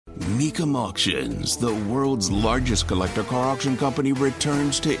Mecum Auctions, the world's largest collector car auction company,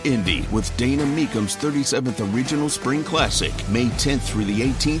 returns to Indy with Dana Mecum's 37th Regional Spring Classic, May 10th through the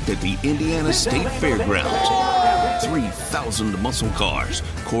 18th at the Indiana State Fairgrounds. 3,000 muscle cars,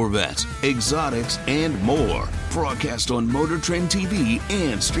 Corvettes, exotics, and more. Broadcast on Motor Trend TV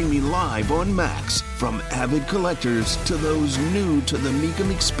and streaming live on Max. From avid collectors to those new to the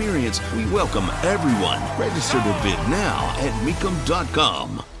Mecum experience, we welcome everyone. Register to bid now at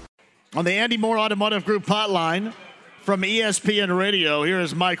Mecum.com. On the Andy Moore Automotive Group hotline from ESPN Radio, here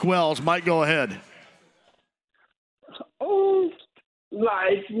is Mike Wells. Mike, go ahead. Oh,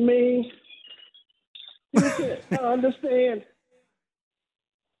 like me. You can understand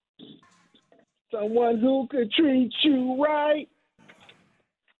someone who could treat you right.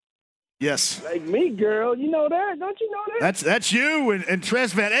 Yes. Like me, girl. You know that? Don't you know that? That's you and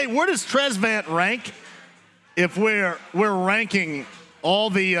Tresvant. Hey, where does Tresvant rank if we're ranking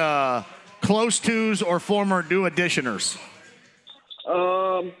all the close twos or former new additioners?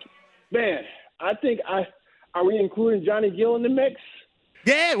 Man, I think are we including Johnny Gill in the mix?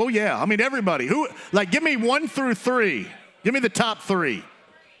 Yeah, well, yeah. I mean, everybody. Give me 1 through 3. Give me the top 3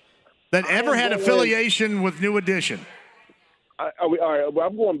 that ever had affiliation with New Edition. All right, well,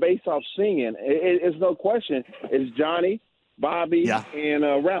 I'm going based off singing. It's no question. It's Johnny, Bobby,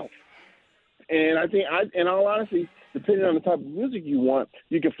 and Ralph. And I think, in all honesty, depending on the type of music you want,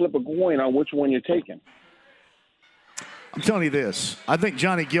 you can flip a coin on which one you're taking. I'm telling you this. I think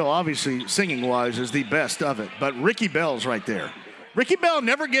Johnny Gill, obviously, singing-wise, is the best of it. But Ricky Bell's right there. Ricky Bell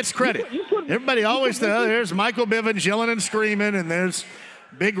never gets credit. Everybody always says, there's Michael Bivins yelling and screaming, and there's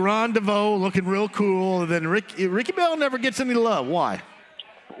Big Ron DeVoe looking real cool. And then Ricky Bell never gets any love. Why?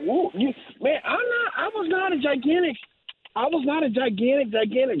 Ooh, man, I was not a gigantic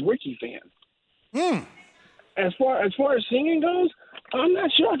Ricky fan. As far as singing goes, I'm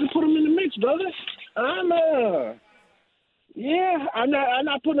not sure I can put him in the mix, brother. I'm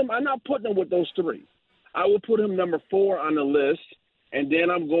not putting him with those 3. I would put him number 4 on the list. And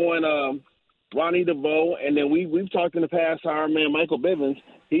then I'm going Ronnie DeVoe, and then we've talked in the past how our man Michael Bivins,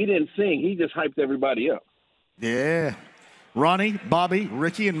 he didn't sing. He just hyped everybody up. Yeah. Ronnie, Bobby,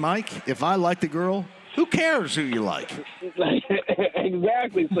 Ricky, and Mike, if I like the girl, who cares who you like?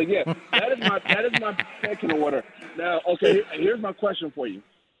 Exactly. So, yeah, that is my second order. Now, okay, here's my question for you.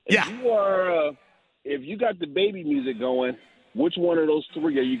 If you got the baby music going, which one of those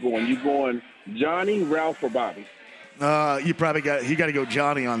 3 are you going? You going Johnny, Ralph, or Bobby? You got to go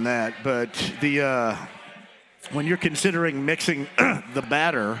Johnny on that. But when you're considering mixing the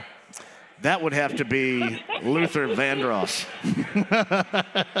batter, that would have to be Luther Vandross.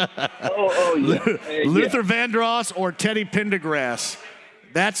 Luther Vandross or Teddy Pendergrass.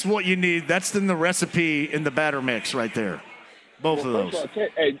 That's what you need. That's in the recipe in the batter mix right there. Both of those.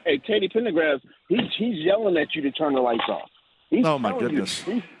 Teddy Pendergrass, he's yelling at you to turn the lights off. Oh, my goodness.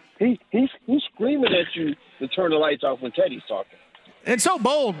 He's screaming at you to turn the lights off when Teddy's talking. And so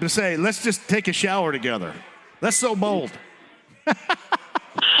bold to say, let's just take a shower together. That's so bold.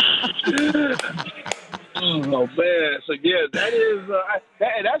 Oh, man. So, yeah, that is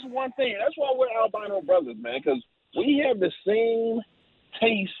that's one thing. That's why we're albino brothers, man, because we have the same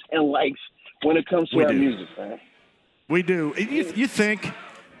taste and likes when it comes to our music, man. We do. You think,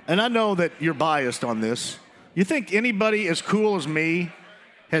 and I know that you're biased on this, you think anybody as cool as me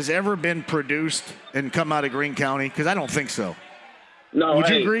has ever been produced and come out of Greene County? Because I don't think so. No, would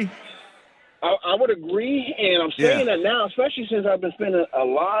you agree? I would agree, and I'm saying that now, especially since I've been spending a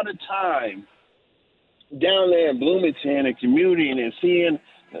lot of time down there in Bloomington and commuting and seeing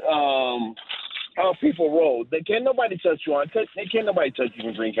how people roll. Can't nobody touch you in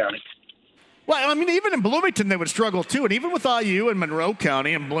Greene County. Well, I mean, even in Bloomington, they would struggle, too. And even with IU and Monroe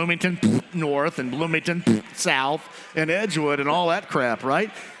County and Bloomington North and Bloomington South and Edgewood and all that crap, right?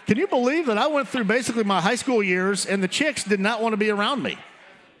 Can you believe that I went through basically my high school years and the chicks did not want to be around me?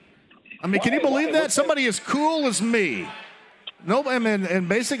 I mean, can you believe that? Somebody as cool as me. No, and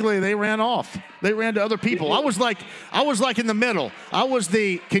basically they ran off. They ran to other people. I was like in the middle. I was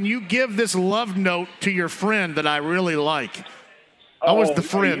can you give this love note to your friend that I really like? I was the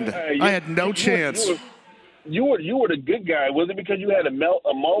friend. I had no chance. You were the good guy. Was it because you had a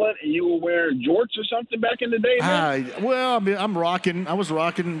mullet and you were wearing jorts or something back in the day, man? I was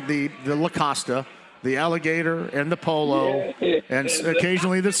rocking the Lacosta, the alligator, and the polo, and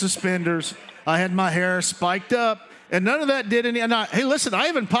occasionally the suspenders. I had my hair spiked up, and none of that did any. Hey, listen, I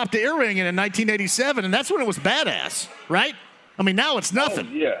even popped the earring in 1987, and that's when it was badass, right? I mean, now it's nothing.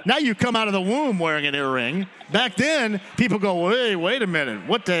 Oh, yeah. Now you come out of the womb wearing an earring. Back then, people go, hey, wait a minute.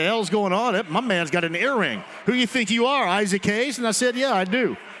 What the hell's going on? My man's got an earring. Who you think you are, Isaac Hayes? And I said, yeah, I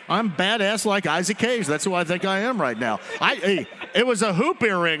do. I'm badass like Isaac Hayes. That's who I think I am right now. It was a hoop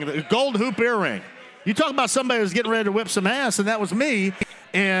earring, a gold hoop earring. You talk about somebody who's getting ready to whip some ass, and that was me.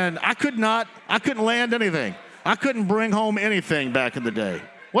 And I couldn't land anything. I couldn't bring home anything back in the day.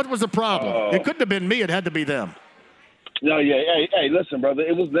 What was the problem? It couldn't have been me. It had to be them. No, yeah, hey, listen, brother.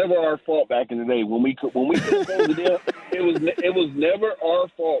 It was never our fault back in the day when we couldn't hold it in. It was never our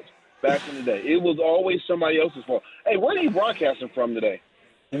fault back in the day. It was always somebody else's fault. Hey, where are you broadcasting from today?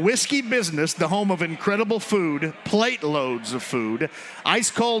 Whiskey Business, the home of incredible food, plate loads of food,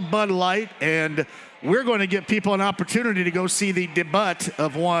 ice-cold Bud Light, and we're going to give people an opportunity to go see the debut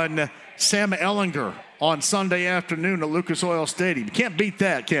of one Sam Ehlinger on Sunday afternoon at Lucas Oil Stadium. You can't beat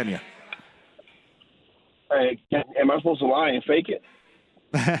that, can you? Hey, am I supposed to lie and fake it?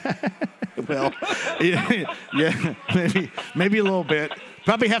 Well, yeah, maybe a little bit.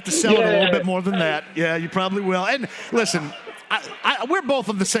 Probably have to sell it a little bit more than that. Yeah, you probably will. And listen, we're both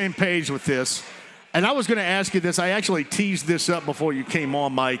on the same page with this. And I was going to ask you this. I actually teased this up before you came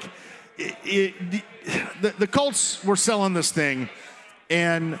on, Mike. The Colts were selling this thing,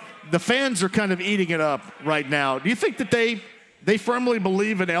 and the fans are kind of eating it up right now. Do you think that they firmly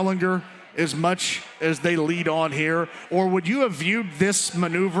believe in Ehlinger as much as they lead on here? Or would you have viewed this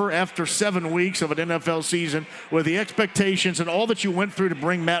maneuver after 7 weeks of an NFL season with the expectations and all that you went through to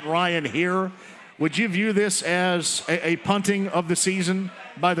bring Matt Ryan here? Would you view this as a punting of the season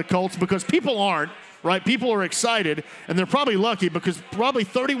by the Colts? Because people aren't, right? People are excited, and they're probably lucky because probably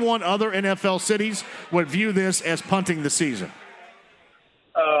 31 other NFL cities would view this as punting the season.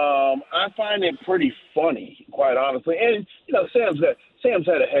 I find it pretty funny, quite honestly. And, Sam's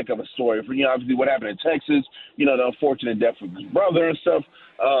had a heck of a story for, obviously what happened in Texas, the unfortunate death of his brother and stuff,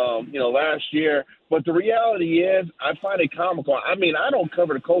 last year. But the reality is I find it comical. I mean, I don't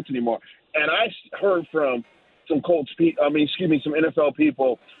cover the Colts anymore. And I heard from some some NFL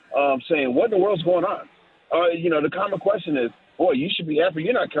people saying, what in the world's going on? The common question is, boy, you should be happy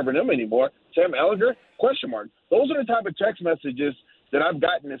you're not covering them anymore. Sam Ehlinger? ? Those are the type of text messages that I've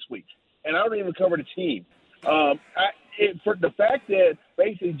gotten this week. And I don't even cover the team. For the fact that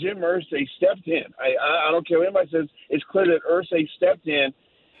basically Jim Irsay stepped in, I don't care what anybody says, it's clear that Irsay stepped in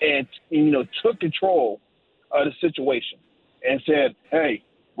and, took control of the situation and said, hey,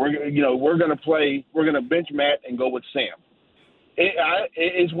 we're going to bench Matt and go with Sam.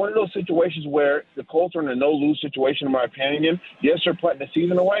 It's one of those situations where the Colts are in a no-lose situation, in my opinion. Yes, they're putting the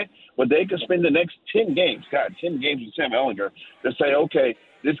season away, but they could spend the next 10 games with Sam Ehlinger to say, okay,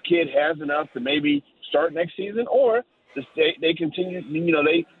 this kid has enough to maybe start next season, or they continue,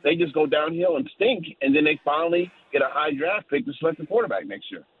 they just go downhill and stink, and then they finally get a high draft pick to select the quarterback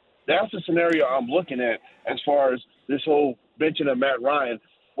next year. That's the scenario I'm looking at as far as this whole benching of Matt Ryan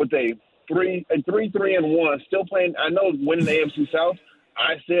with a 3-3-1, still playing. I know winning the AFC South.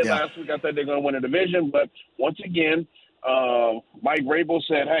 I said last week I thought they're going to win a division, but once again, Mike Vrabel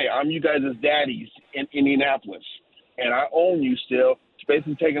said, "Hey, I'm you guys' daddies in Indianapolis, and I own you still." It's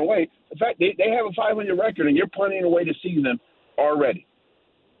basically taken away. In fact, they have a 500 record, and you're punting away the season already.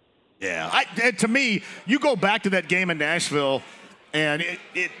 Yeah, to me, you go back to that game in Nashville, and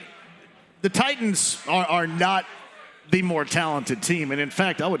the Titans are not the more talented team. And, in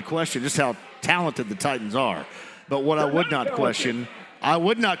fact, I would question just how talented the Titans are. But what I would not question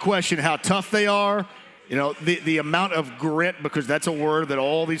how tough they are, the amount of grit, because that's a word that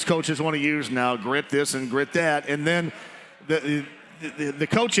all these coaches want to use now, grit this and grit that. And then the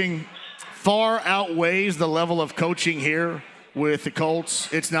coaching far outweighs the level of coaching here with the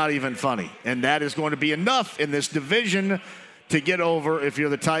Colts. It's not even funny. And that is going to be enough in this division to get over if you're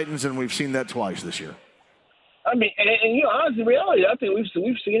the Titans, and we've seen that twice this year. I mean, and honestly, reality, I think we've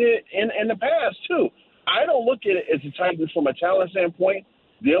seen it in the past too. I don't look at it as the Titans from a talent standpoint.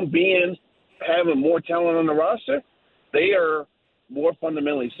 Them having more talent on the roster, they are more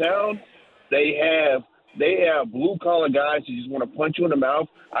fundamentally sound. They have blue collar guys who just want to punch you in the mouth.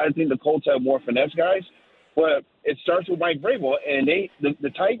 I think the Colts have more finesse guys, but it starts with Mike Vrabel, and the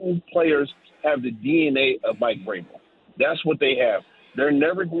Titans players have the DNA of Mike Vrabel. That's what they have. They're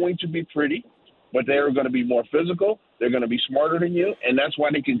never going to be pretty, but they're going to be more physical. They're going to be smarter than you, and that's why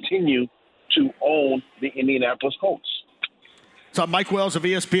they continue to own the Indianapolis Colts. So Mike Wells of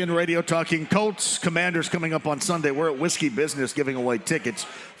ESPN Radio talking Colts Commanders coming up on Sunday. We're at Whiskey Business giving away tickets,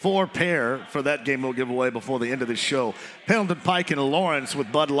 4 pair for that game we'll give away before the end of the show. Pendleton Pike and Lawrence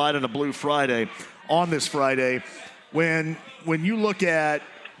with Bud Light on a Blue Friday on this Friday. When you look at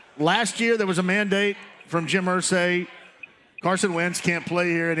last year, there was a mandate from Jim Irsay. Carson Wentz can't play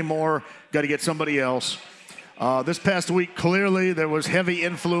here anymore. Got to get somebody else. This past week, clearly there was heavy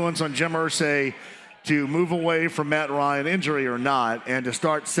influence on Jim Irsay to move away from Matt Ryan, injury or not, and to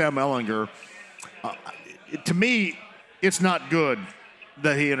start Sam Ehlinger. To me, it's not good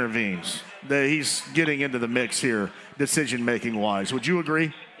that he intervenes, that he's getting into the mix here, decision-making wise. Would you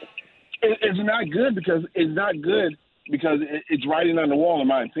agree? It's not good because it's writing on the wall, in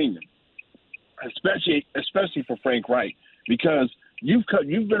my opinion. Especially for Frank Reich, because you've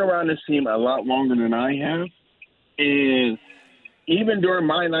been around this team a lot longer than I have, and even during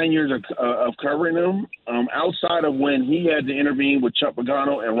my 9 years of covering him, outside of when he had to intervene with Chuck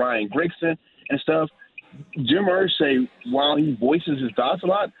Pagano and Ryan Grigson and stuff, Jim Irsay, while he voices his thoughts a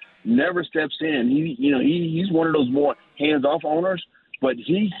lot, never steps in. He's one of those more hands-off owners, but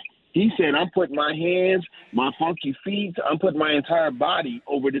he said, I'm putting my hands, my funky feet, I'm putting my entire body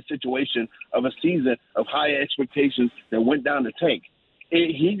over this situation of a season of high expectations that went down the tank.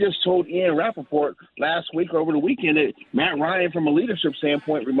 He just told Ian Rappaport last week or over the weekend that Matt Ryan, from a leadership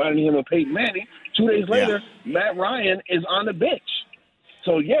standpoint, reminded him of Peyton Manning. 2 days later, Matt Ryan is on the bench.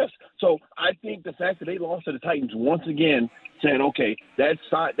 So, yes. So I think the fact that they lost to the Titans once again said, okay, that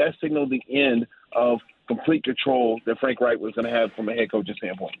signaled the end of complete control that Frank Reich was going to have from a head coaching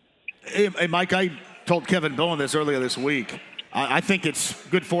standpoint. Hey, Mike, I told Kevin Bowen this earlier this week. I think it's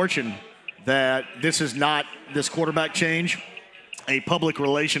good fortune that this is not, this quarterback change, a public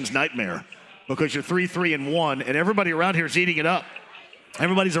relations nightmare, because you're 3-3-1, and everybody around here is eating it up.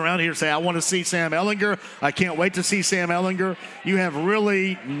 Everybody's around here saying, I want to see Sam Ehlinger. I can't wait to see Sam Ehlinger. You have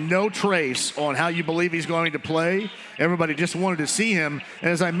really no trace on how you believe he's going to play. Everybody just wanted to see him. And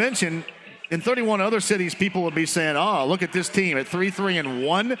as I mentioned, in 31 other cities, people would be saying, oh, look at this team at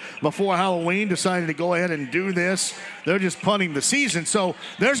 3-3-1 before Halloween, deciding to go ahead and do this. They're just punting the season. So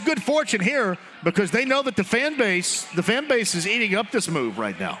there's good fortune here because they know that the fan base is eating up this move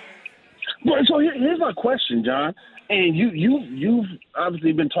right now. Well, so here's my question, John. And you've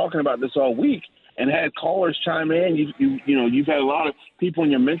obviously been talking about this all week and had callers chime in. You've had a lot of people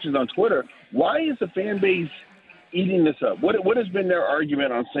in your mentions on Twitter. Why is the fan base eating this up? What has been their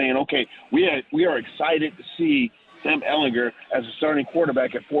argument on saying, okay, we are excited to see Sam Ehlinger as a starting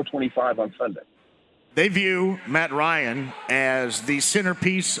quarterback at 4:25 on Sunday? They view Matt Ryan as the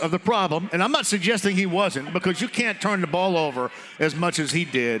centerpiece of the problem, and I'm not suggesting he wasn't, because you can't turn the ball over as much as he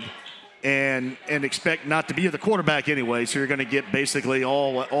did and expect not to be the quarterback anyway, so you're going to get basically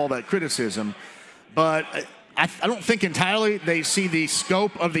all that criticism. But I don't think entirely they see the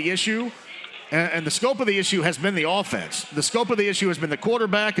scope of the issue, and the scope of the issue has been the offense. The scope of the issue has been the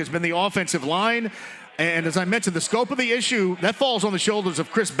quarterback, has been the offensive line, and as I mentioned, the scope of the issue, that falls on the shoulders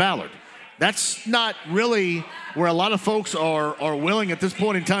of Chris Ballard. That's not really where a lot of folks are willing at this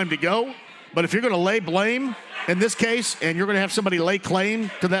point in time to go. But if you're going to lay blame in this case, and you're going to have somebody lay claim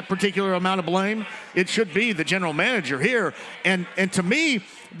to that particular amount of blame, it should be the general manager here. And to me,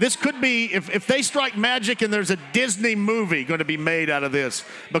 this could be, if they strike magic and there's a Disney movie going to be made out of this,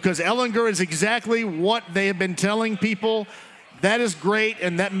 because Ehlinger is exactly what they have been telling people. That is great,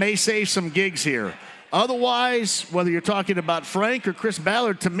 and that may save some gigs here. Otherwise, whether you're talking about Frank or Chris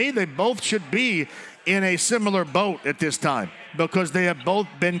Ballard, to me, they both should be in a similar boat at this time, because they have both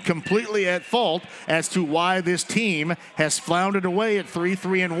been completely at fault as to why this team has floundered away at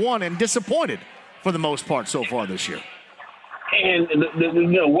 3-3-1 and disappointed for the most part so far this year. And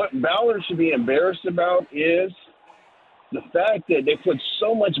what Ballard should be embarrassed about is the fact that they put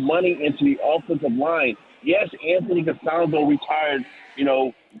so much money into the offensive line. Yes, Anthony Costanzo retired,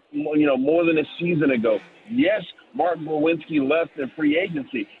 more than a season ago. Yes, Mark Lewinsky left in free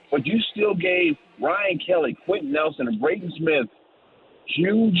agency, but you still gave Ryan Kelly, Quentin Nelson, and Braden Smith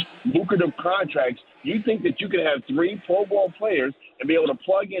huge, lucrative contracts. You think that you could have 3 Pro Bowl players and be able to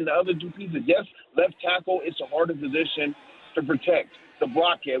plug in the other 2 pieces? Yes, left tackle, it's a harder position to protect, to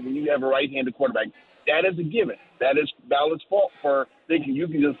block it when you have a right-handed quarterback. That is a given. That is Ballard's fault for thinking you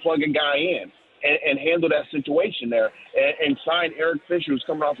can just plug a guy in and handle that situation there and sign Eric Fisher, who's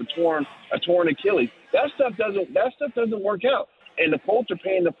coming off a torn Achilles. That stuff doesn't work out, and the Colts are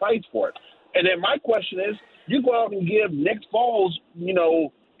paying the price for it. And then my question is, you go out and give Nick Foles,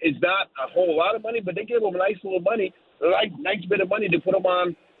 it's not a whole lot of money, but they give him a nice bit of money to put him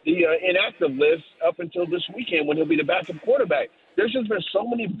on the inactive list up until this weekend when he'll be the backup quarterback. There's just been so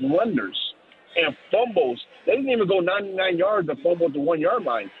many blunders and fumbles. They didn't even go 99 yards to fumble at the 1-yard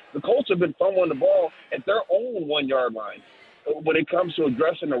line. The Colts have been fumbling the ball at their own 1-yard line when it comes to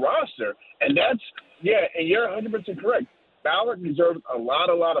addressing the roster. And and you're 100% correct. Ballard deserves a lot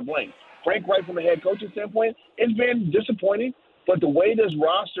of blame. Frank Reich, from a head coaching standpoint, it's been disappointing, but the way this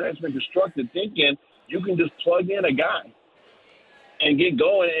roster has been constructed, thinking you can just plug in a guy and get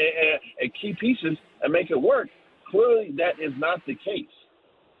going and key pieces and make it work, clearly that is not the case.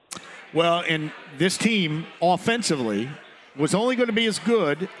 Well, and this team offensively was only going to be as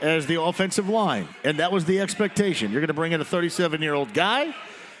good as the offensive line, and that was the expectation. You're going to bring in a 37-year-old guy,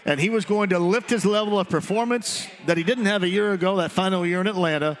 and he was going to lift his level of performance that he didn't have a year ago, that final year in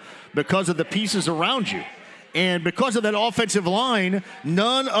Atlanta, because of the pieces around you. And because of that offensive line,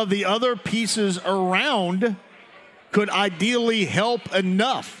 none of the other pieces around could ideally help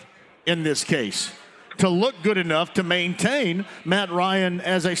enough in this case to look good enough to maintain Matt Ryan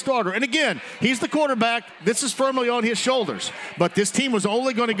as a starter. And again, he's the quarterback. This is firmly on his shoulders. But this team was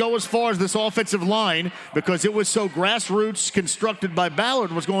only going to go as far as this offensive line because it was so grassroots constructed by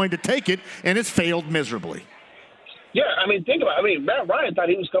Ballard was going to take it, and it's failed miserably. Yeah, I mean, think about it. I mean, Matt Ryan thought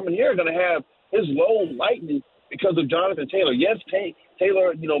he was coming here going to have his load lightened because of Jonathan Taylor. Yes,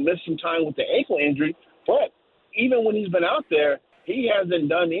 Taylor, missed some time with the ankle injury, but even when he's been out there, he hasn't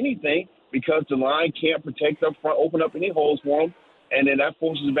done anything because the line can't protect up front, open up any holes for him, and then that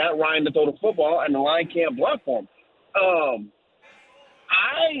forces Matt Ryan to throw the football, and the line can't block for him.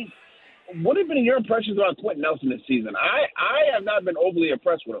 What have been your impressions about Quentin Nelson this season? I have not been overly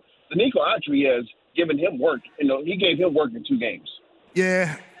impressed with him. Danico Autry has given him work. He gave him work in 2 games.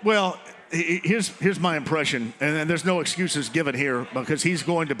 Yeah, well, here's my impression, and there's no excuses given here because he's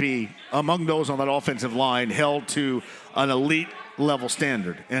going to be among those on that offensive line held to an elite level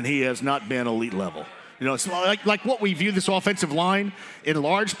standard, and he has not been elite level. It's like what we view this offensive line in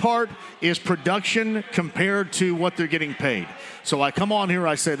large part is production compared to what they're getting paid. So I come on here,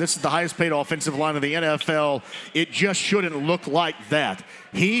 I say this is the highest paid offensive line in the NFL. It just shouldn't look like that.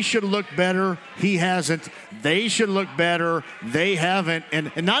 He should look better. He hasn't. They should look better. They haven't.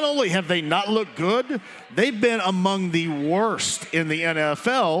 And not only have they not looked good, they've been among the worst in the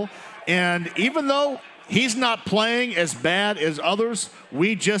NFL. And even though he's not playing as bad as others,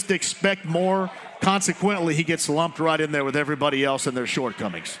 we just expect more. Consequently, he gets lumped right in there with everybody else and their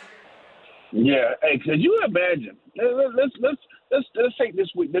shortcomings. Yeah, hey, could you imagine? Let's take this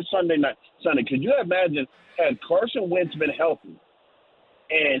week, this Sunday. Could you imagine had Carson Wentz been healthy,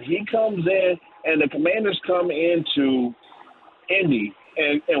 and he comes in, and the Commanders come into Indy,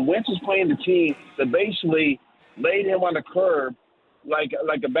 and Wentz is playing the team that basically laid him on the curb like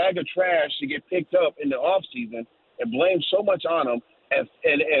a bag of trash to get picked up in the offseason and blamed so much on him.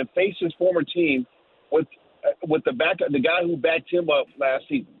 And face his former team with the guy who backed him up last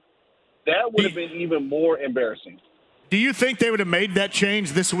season. That would have been even more embarrassing. Do you think they would have made that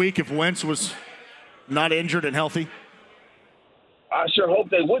change this week if Wentz was not injured and healthy? I sure hope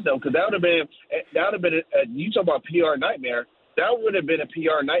they would, though, because that would have been you talk about PR nightmare. That would have been a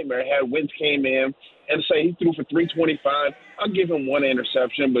PR nightmare had Wentz came in and say he threw for 325. I'll give him 1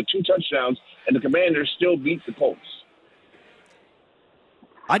 interception, but 2 touchdowns, and the Commanders still beat the Colts.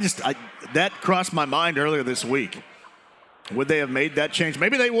 That crossed my mind earlier this week. Would they have made that change?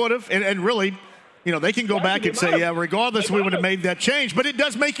 Maybe they would have, and really, they can go back and say, yeah, regardless, we would have made that change. But it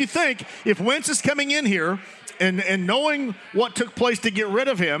does make you think, if Wentz is coming in here and knowing what took place to get rid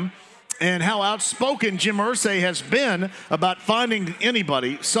of him and how outspoken Jim Irsay has been about finding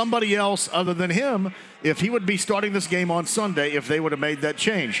somebody else other than him, if he would be starting this game on Sunday, if they would have made that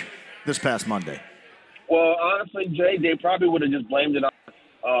change this past Monday. Well, honestly, Jay, they probably would have just blamed it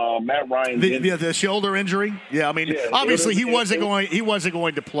on Matt Ryan. The shoulder injury. Yeah, I mean, obviously he wasn't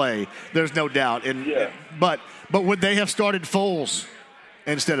going to play. There's no doubt. But would they have started Foles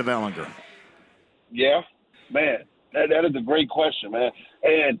instead of Ellinger? Yeah, man, that is a great question, man.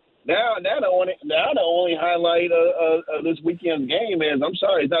 And now the only highlight of this weekend's game is, I'm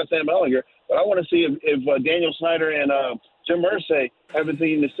sorry, it's not Sam Ellinger, but I want to see if Daniel Snyder and Jim Irsay have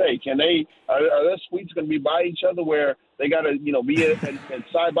anything to say. Are their suites going to be by each other where they got to, be in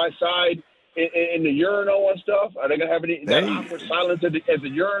side by side in the urinal and stuff? Are they going to have that awkward silence at the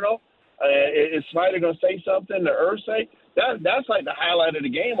urinal? Is Snyder going to say something to Irsay? That's like the highlight of the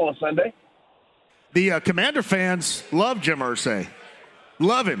game on Sunday. The Commander fans love Jim Irsay.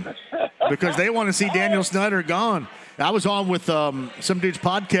 Love him because they want to see Daniel Snyder gone. I was on with some dude's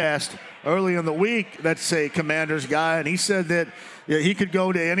podcast early in the week that's a Commanders guy, and he said that he could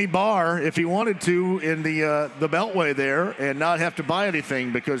go to any bar if he wanted to in the Beltway there and not have to buy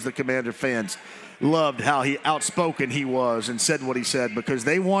anything because the Commander fans loved how outspoken he was and said what he said because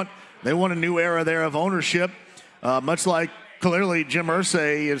they want a new era there of ownership, much like clearly Jim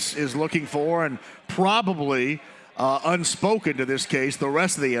Irsay is looking for, and probably unspoken to this case the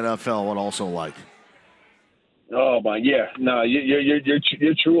rest of the NFL would also like. Oh my, yeah, no,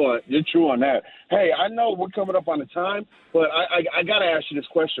 you're true on that. Hey, I know we're coming up on the time, but I gotta ask you this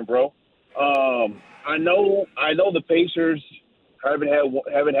question, bro. I know the Pacers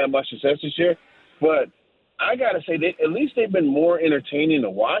haven't had much success this year, but I gotta say that at least they've been more entertaining to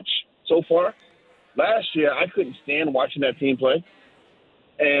watch. so far. Last year, I couldn't stand watching that team play.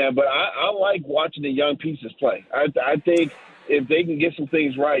 But I like watching the young pieces play. I think if they can get some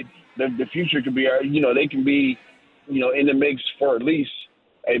things right, the future could be, they can be, in the mix for at least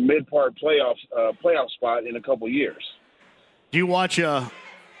a mid-part playoff spot in a couple years. Do you watch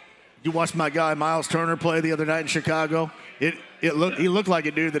my guy Miles Turner play the other night in Chicago? He looked like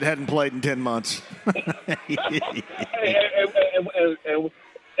a dude that hadn't played in 10 months.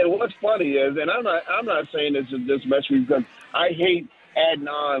 And what's funny is, and I'm not saying this mess because I hate adding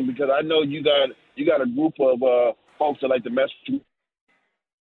on because I know you got a group of folks that like to mess with you.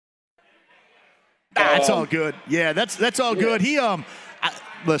 That's all good. Yeah, that's all good. He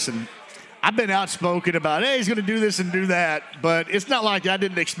listen, I've been outspoken about, hey, he's going to do this and do that, but it's not like I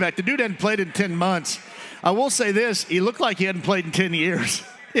didn't expect. The dude hadn't played in 10 months. I will say this: he looked like he hadn't played in 10 years.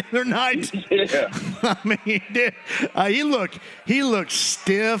 The other night, yeah. I mean, he did. He looked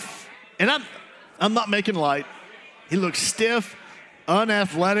stiff, and I'm not making light. He looked stiff,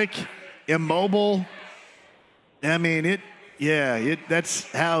 unathletic, immobile. I mean,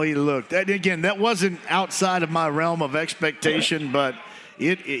 that's how he looked. And again, that wasn't outside of my realm of expectation, but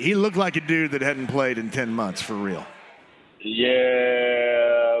he looked like a dude that hadn't played in 10 months for real.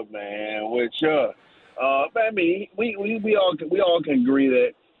 Yeah, man. I mean, we all can agree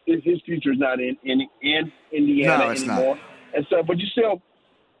that his future is not in Indiana anymore, and so. But you still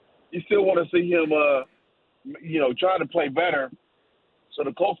want to see him, try to play better, so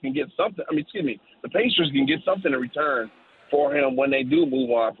the Colts can get something. I mean, excuse me, the Pacers can get something in return for him when they do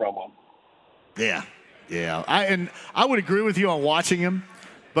move on from him. Yeah. I would agree with you on watching him,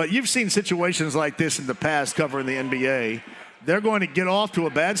 but you've seen situations like this in the past covering the NBA. They're going to get off to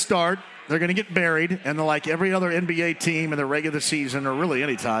a bad start. They're going to get buried, and they're like every other NBA team in the regular season or really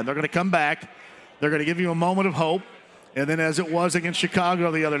any time. They're going to come back. They're going to give you a moment of hope. And then as it was against Chicago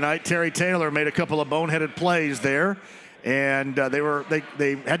the other night, Terry Taylor made a couple of boneheaded plays there. And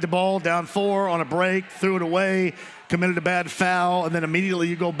they had the ball down 4 on a break, threw it away, committed a bad foul, and then immediately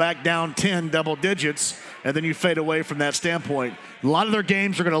you go back down 10 double digits, and then you fade away from that standpoint. A lot of their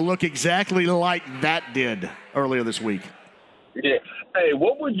games are going to look exactly like that did earlier this week. Yeah. Hey,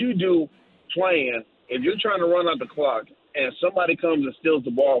 what would you do playing if you're trying to run out the clock and somebody comes and steals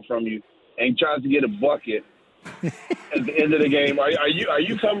the ball from you and tries to get a bucket at the end of the game? Are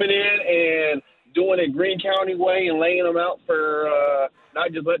you coming in and doing it Greene County way and laying them out for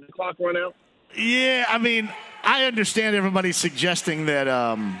not just letting the clock run out? Yeah, I mean, I understand everybody suggesting that,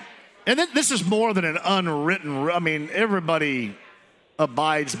 and this is more than an unwritten. I mean, everybody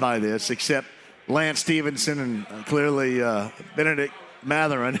abides by this except Lance Stevenson and clearly Benedict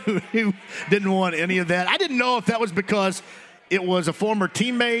Matherin, who didn't want any of that. I didn't know if that was because it was a former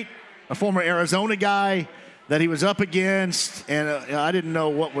teammate, a former Arizona guy that he was up against, and I didn't know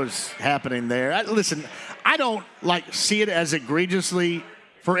what was happening there. Listen, I don't see it as egregiously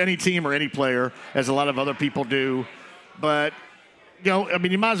for any team or any player as a lot of other people do, but I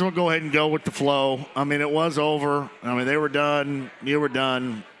mean, you might as well go ahead and go with the flow. I mean, it was over. I mean, they were done. You were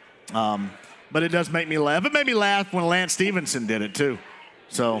done. But it does make me laugh. It made me laugh when Lance Stevenson did it too.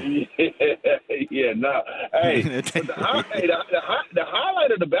 So yeah, no. Hey, the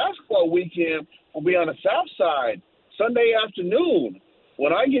highlight of the basketball weekend will be on the South Side Sunday afternoon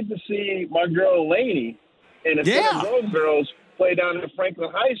when I get to see my girl Lainey and the Center Grove girls play down at Franklin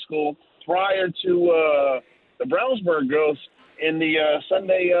High School prior to the Brownsburg girls in the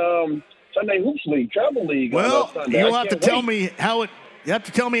Sunday Hoops League, Travel League. Well, you'll have to tell me how it. You have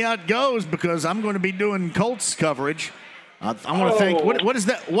to tell me how it goes because I'm going to be doing Colts coverage. I'm going to think, what is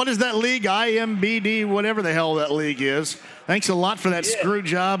that? What is that league? IMBD, whatever the hell that league is. Thanks a lot for that screw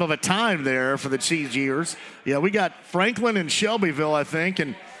job of a time there for the Cheese Years. Yeah, we got Franklin and Shelbyville, I think,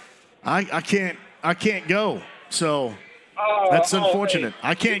 and I can't go. So that's unfortunate.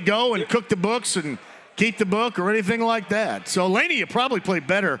 I can't go and cook the books and keep the book or anything like that. So Laney, you probably played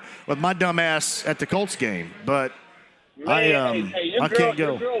better with my dumb ass at the Colts game, but. Man, I can't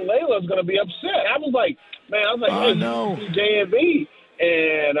go. Your girl Layla's going to be upset. I was like, hey, no. JMV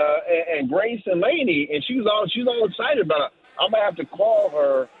and Grace and Laney, and she's all excited about it. I'm going to have to call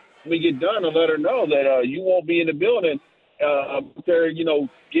her when we get done and let her know that you won't be in the building. They're,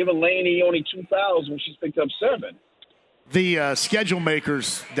 giving Laney only 2 fouls when she's picked up 7. The schedule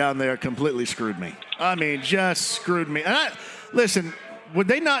makers down there completely screwed me. I mean, just screwed me. And listen, would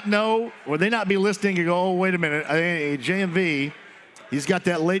they not know? Would they not be listening and go, oh, wait a minute, JMV, he's got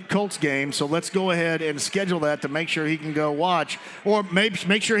that late Colts game, so let's go ahead and schedule that to make sure he can go watch. Or maybe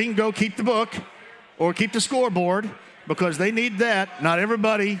make sure he can go keep the book or keep the scoreboard because they need that. Not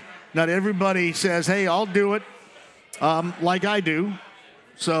everybody says, hey, I'll do it like I do.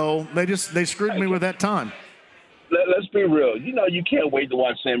 So they screwed me with that time. Let's be real. You know, you can't wait to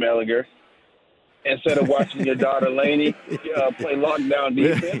watch Sam Ehlinger instead of watching your daughter Lainey play lockdown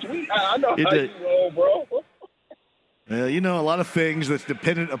defense. I know how you roll, bro. You know, a lot of things that's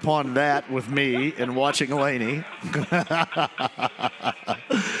dependent upon that with me and watching Lainey.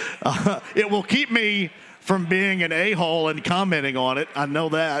 It will keep me from being an a-hole and commenting on it. I know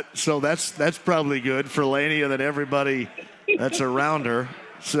that. So that's probably good for Lainey and then everybody that's around her.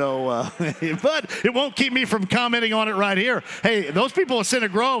 So, but it won't keep me from commenting on it right here. Hey, those people at Center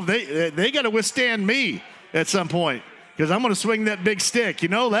Grove, they got to withstand me at some point because I'm going to swing that big stick. You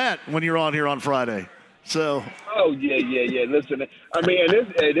know that when you're on here on Friday. So. Oh yeah. Listen, I mean,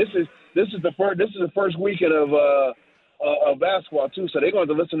 this is the first weekend of basketball too. So they're going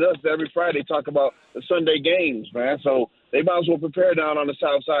to listen to us every Friday talk about the Sunday games, man. So they might as well prepare down on the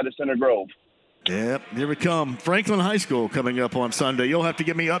south side of Center Grove. Yep, here we come. Franklin High School coming up on Sunday. You'll have to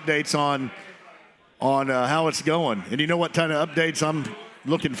give me updates on how it's going. And you know what kind of updates I'm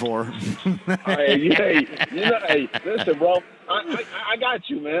looking for. Hey, listen, bro. I got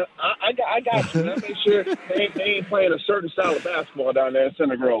you, man. I got you. Let me make sure they ain't playing a certain style of basketball down there in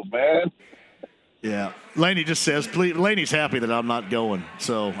Center Grove, man. Yeah. Laney just says, please. Laney's happy that I'm not going,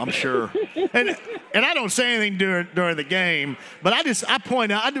 so I'm sure. And I don't say anything during the game, but I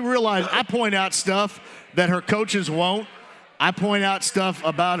point out stuff that her coaches won't. I point out stuff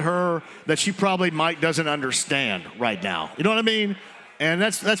about her that she probably doesn't understand right now. You know what I mean? And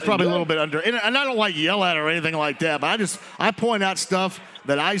that's probably a little bit under. And I don't like yell at her or anything like that, but I point out stuff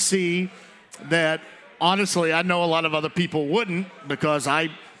that I see that honestly I know a lot of other people wouldn't because I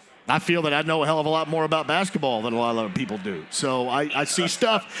feel that I know a hell of a lot more about basketball than a lot of other people do. So I see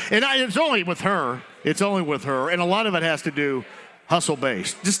stuff, and it's only with her. It's only with her, and a lot of it has to do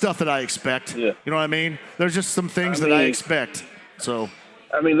hustle-based, just stuff that I expect. Yeah. You know what I mean? There's just some things that I expect. So.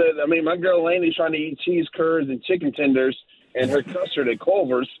 I mean, my girl Lainey's trying to eat cheese curds and chicken tenders and her custard at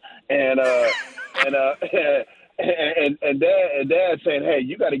Culver's, and Dad saying, "Hey,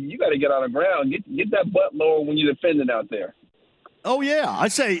 you got to get on the ground, get that butt lower when you're defending out there." Oh, yeah. I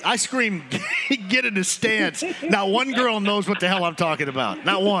scream, get in the stance. Not one girl knows what the hell I'm talking about.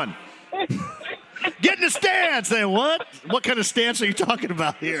 Not one. Get in the stance. Say, what? What kind of stance are you talking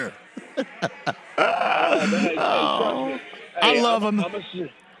about here? I love them. I'm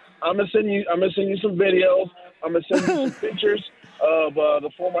gonna send you some videos. I'm gonna send you some pictures of the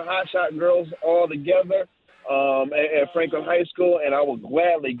former hotshot girls all together at Franklin High School, and I will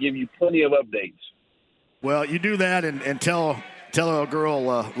gladly give you plenty of updates. Well, you do that and tell our girl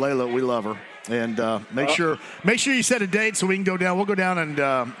Layla we love her, and make sure you set a date so we can go down. We'll go down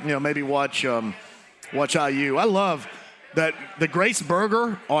and maybe watch IU. I love that the Grace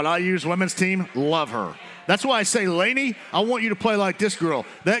Berger on IU's women's team. Love her. That's why I say, Lainey, I want you to play like this girl.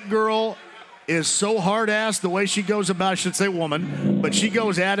 That girl is so hard-ass the way she goes about. I should say woman, but she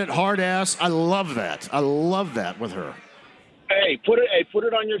goes at it hard-ass. I love that. I love that with her. Hey, put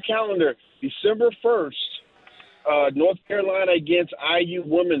it on your calendar. December 1st. North Carolina against IU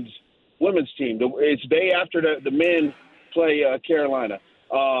women's team. It's day after the men play Carolina.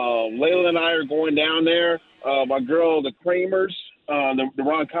 Layla and I are going down there. My girl, the Kramers, the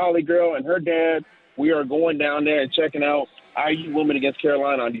Roncalli girl, and her dad, we are going down there and checking out IU women against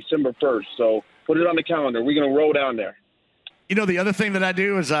Carolina on December 1st. So put it on the calendar. We're going to roll down there. You know, the other thing that I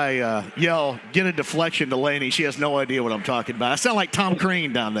do is I yell, get a deflection to Lainey. She has no idea what I'm talking about. I sound like Tom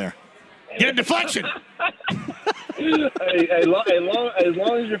Crean down there. Get a deflection. As long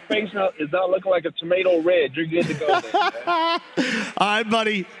as your face is not looking like a tomato red, you're good to go there. All right,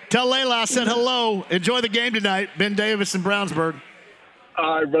 buddy. Tell Layla I said hello. Enjoy the game tonight. Ben Davis in Brownsburg.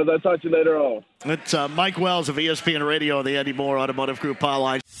 All right, brother. I'll talk to you later on. It's Mike Wells of ESPN Radio on the Andy Moore Automotive Group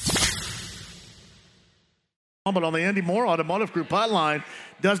hotline. But on the Andy Moore Automotive Group hotline,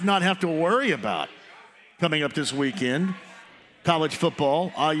 does not have to worry about coming up this weekend. College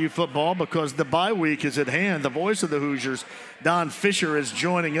football, IU football, because the bye week is at hand. The voice of the Hoosiers, Don Fisher, is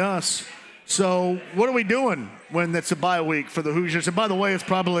joining us. So what are we doing when it's a bye week for the Hoosiers? And by the way, it's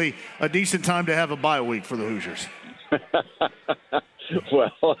probably a decent time to have a bye week for the Hoosiers.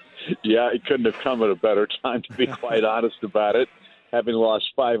 Well, yeah, it couldn't have come at a better time, to be quite honest about it. Having lost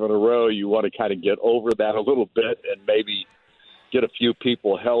 5 in a row, you want to kind of get over that a little bit and maybe get a few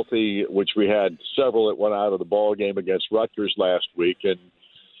people healthy, which we had several that went out of the ball game against Rutgers last week. And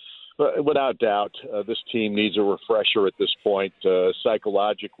without doubt, this team needs a refresher at this point,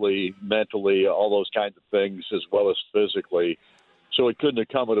 psychologically, mentally, all those kinds of things, as well as physically. So it couldn't have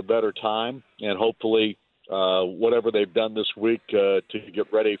come at a better time. And hopefully whatever they've done this week to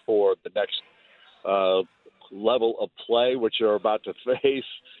get ready for the next level of play, which they're about to face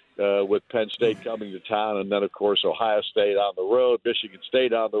with Penn State coming to town, and then, of course, Ohio State on the road, Michigan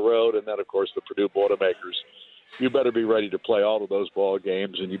State on the road, and then, of course, the Purdue Boilermakers. You better be ready to play all of those ball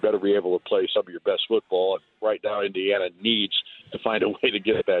games, and you better be able to play some of your best football. And right now, Indiana needs to find a way to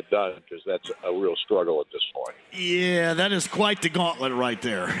get that done because that's a real struggle at this point. Yeah, that is quite the gauntlet right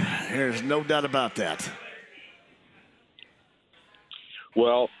there. There's no doubt about that.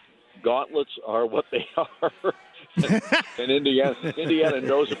 Well, gauntlets are what they are. And Indiana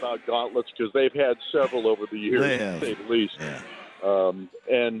knows about gauntlets because they've had several over the years, to say the least. Yeah.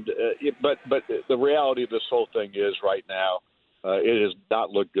 But the reality of this whole thing is right now, it has not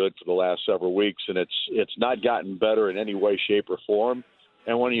looked good for the last several weeks, and it's not gotten better in any way, shape, or form.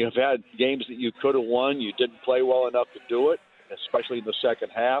 And when you have had games that you could have won, you didn't play well enough to do it, especially in the second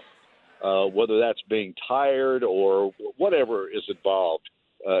half, whether that's being tired or whatever is involved.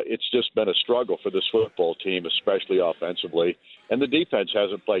 It's just been a struggle for this football team, especially offensively. And the defense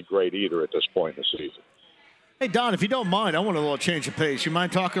hasn't played great either at this point in the season. Hey, Don, if you don't mind, I want a little change of pace. You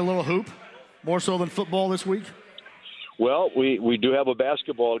mind talking a little hoop, more so than football this week? Well, we do have a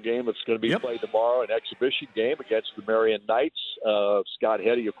basketball game that's going to be played tomorrow, an exhibition game against the Marion Knights. Scott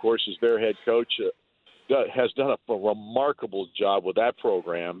Heddy, of course, is their head coach, has done a remarkable job with that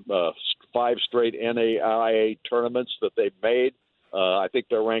program. 5 straight NAIA tournaments that they've made. I think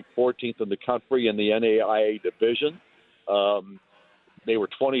they're ranked 14th in the country in the NAIA division. They were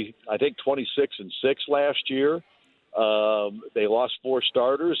 26-6 last year. They lost 4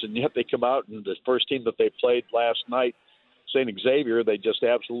 starters, and yet they come out and the first team that they played last night, St. Xavier, they just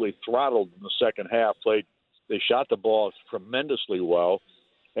absolutely throttled in the second half. They shot the ball tremendously well,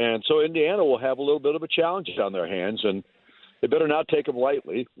 and so Indiana will have a little bit of a challenge on their hands, and they better not take them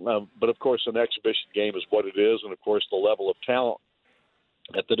lightly. But of course, an exhibition game is what it is, and of course, the level of talent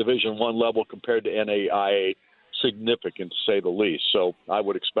at the Division I level compared to NAIA, significant to say the least. So I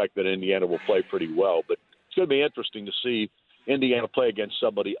would expect that Indiana will play pretty well. But it's going to be interesting to see Indiana play against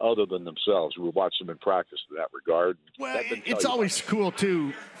somebody other than themselves. We watch them in practice in that regard. Well, it's always cool,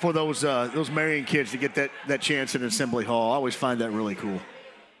 too, for those Marion kids to get that chance in Assembly Hall. I always find that really cool.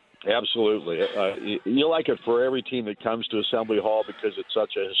 Absolutely. You like it for every team that comes to Assembly Hall because it's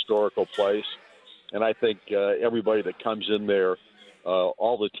such a historical place. And I think everybody that comes in there,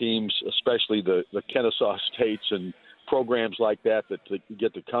 all the teams, especially the Kennesaw States and programs like that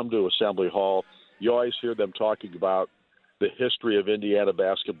get to come to Assembly Hall, you always hear them talking about the history of Indiana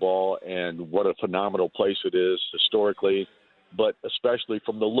basketball and what a phenomenal place it is historically, but especially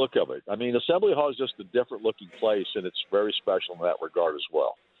from the look of it. I mean, Assembly Hall is just a different-looking place, and it's very special in that regard as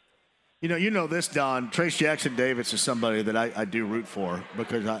well. You know this, Don. Trace Jackson Davis is somebody that I do root for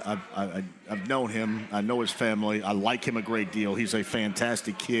because I've known him. I know his family. I like him a great deal. He's a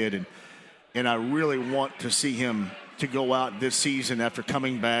fantastic kid, and I really want to see him to go out this season after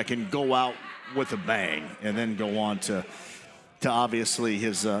coming back and go out with a bang and then go on to obviously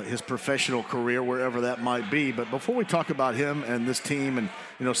his professional career, wherever that might be. But before we talk about him and this team and,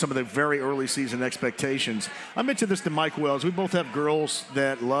 some of the very early season expectations, I mentioned this to Mike Wells. We both have girls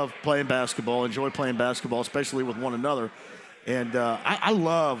that love playing basketball, enjoy playing basketball, especially with one another. And I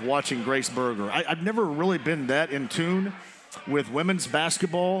love watching Grace Berger. I've never really been that in tune with women's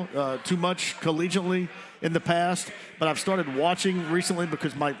basketball too much collegiately in the past, but I've started watching recently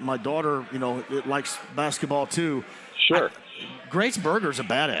because my daughter, likes basketball too. Sure. Grace Berger's a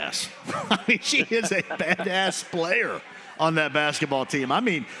badass. I mean, she is a badass player on that basketball team. I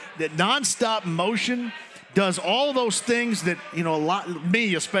mean, that nonstop motion does all those things that,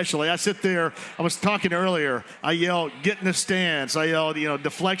 me especially. I sit there, I was talking earlier, I yell, get in the stance. I yell,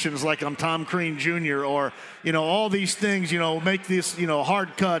 deflections like I'm Tom Crean Jr. or, all these things, make this,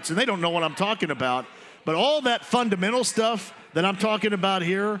 hard cuts. And they don't know what I'm talking about. But all that fundamental stuff that I'm talking about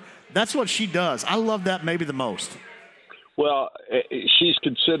here, that's what she does. I love that maybe the most. Well, she's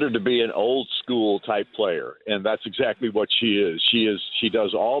considered to be an old school type player, and that's exactly what she is. She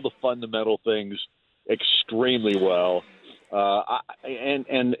does all the fundamental things extremely well,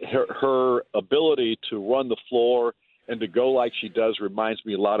 and her ability to run the floor and to go like she does reminds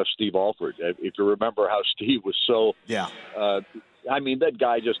me a lot of Steve Alford. If you remember how Steve was so I mean, that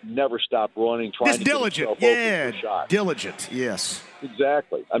guy just never stopped running, trying to diligent. Get himself open for a shot. Diligent, yes.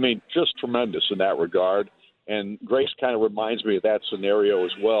 Exactly. I mean, just tremendous in that regard. And Grace kind of reminds me of that scenario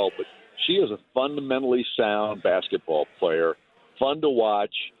as well. But she is a fundamentally sound basketball player, fun to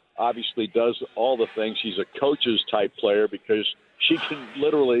watch, obviously does all the things. She's a coach's type player because she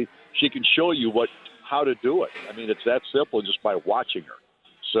can show you how to do it. I mean, it's that simple just by watching her.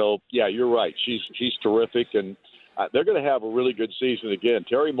 So, yeah, you're right. She's terrific. And they're going to have a really good season again.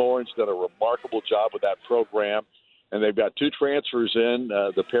 Terry Morin's done a remarkable job with that program, and they've got 2 transfers in.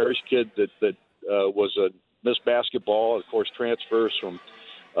 The Parrish kid that was a Miss Basketball, of course, transfers from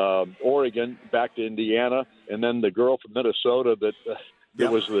Oregon back to Indiana, and then the girl from Minnesota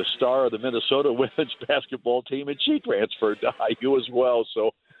that was the star of the Minnesota women's basketball team, and she transferred to IU as well.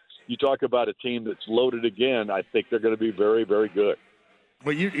 So you talk about a team that's loaded again. I think they're going to be very, very good.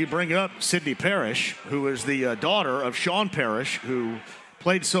 Well, you bring up Sydney Parrish, who is the daughter of Sean Parrish, who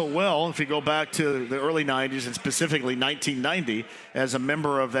played so well, if you go back to the early 90s and specifically 1990, as a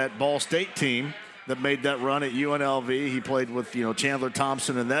member of that Ball State team that made that run at UNLV. He played with, Chandler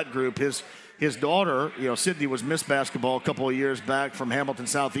Thompson and that group. His daughter, Sydney, was Miss Basketball a couple of years back from Hamilton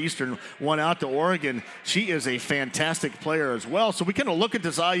Southeastern, went out to Oregon. She is a fantastic player as well. So we kind of look at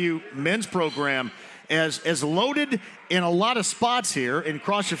this IU men's program as loaded in a lot of spots here, and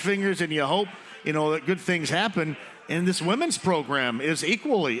cross your fingers and you hope, that good things happen. And this women's program is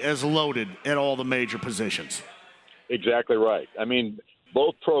equally as loaded at all the major positions. Exactly right. I mean,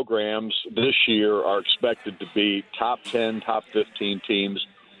 both programs this year are expected to be top 10, top 15 teams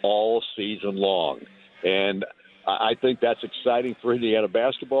all season long. And I think that's exciting for Indiana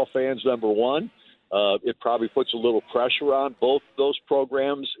basketball fans, number one. It probably puts a little pressure on both those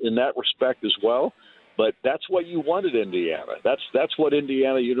programs in that respect as well. But that's what you wanted, Indiana. That's what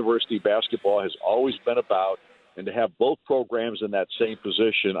Indiana University basketball has always been about. And to have both programs in that same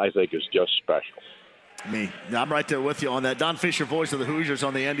position, I think, is just special. I'm right there with you on that. Don Fisher, voice of the Hoosiers,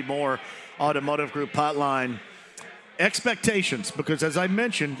 on the Andy Moore Automotive Group hotline. Expectations, because as I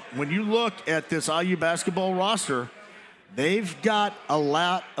mentioned, when you look at this IU basketball roster, they've got a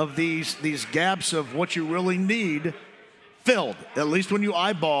lot of these gaps of what you really need filled, at least when you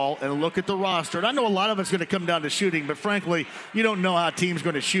eyeball and look at the roster. And I know a lot of it's going to come down to shooting, but frankly, you don't know how a team's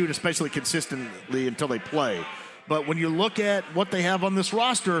going to shoot, especially consistently, until they play. But when you look at what they have on this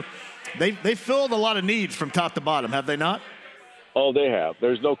roster, they filled a lot of needs from top to bottom, have they not? Oh, they have.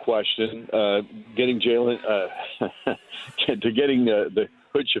 There's no question. Getting Jalen getting the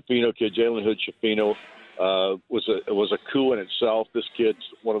Hood Schifino kid, Jalen Hood Schifino, was a coup in itself. This kid's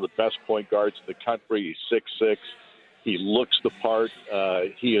one of the best point guards in the country. He's 6'6". He looks the part.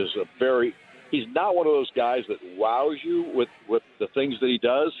 He's not one of those guys that wows you with the things that he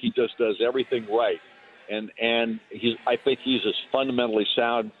does. He just does everything right. And I think he's as fundamentally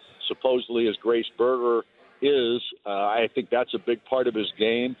sound, supposedly, as Grace Berger is. I think that's a big part of his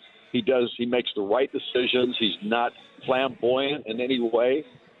game. He makes the right decisions. He's not flamboyant in any way,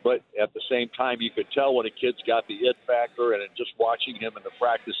 but at the same time, you could tell when a kid's got the it factor, and just watching him in the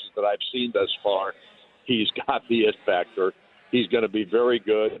practices that I've seen thus far, he's got the it factor. He's going to be very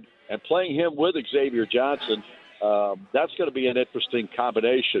good. And playing him with Xavier Johnson, that's going to be an interesting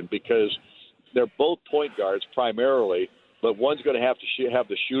combination, because they're both point guards primarily, but one's going to have to have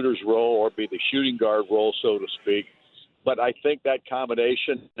the shooter's role or be the shooting guard role, so to speak. But I think that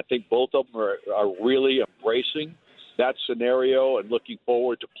combination, I think both of them are really embracing that scenario and looking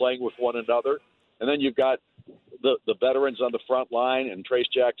forward to playing with one another. And then you've got the veterans on the front line, and Trace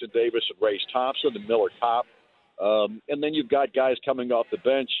Jackson Davis and Race Thompson and Miller Kopp. And then you've got guys coming off the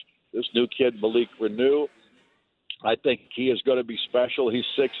bench. This new kid, Malik Renew, I think he is going to be special. He's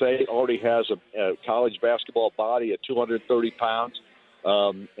 6'8", already has a college basketball body at 230 pounds.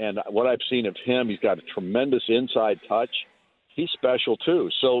 And what I've seen of him, he's got a tremendous inside touch. He's special, too.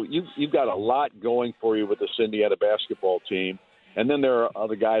 So you've got a lot going for you with this Indiana basketball team. And then there are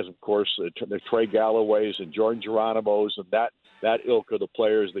other guys, of course, the Trey Galloways and Jordan Geronimo's and that ilk of the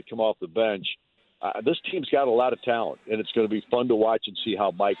players that come off the bench. This team's got a lot of talent, and it's going to be fun to watch and see how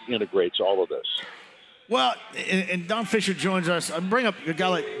Mike integrates all of this. Well, and Don Fisher joins us. I bring up a guy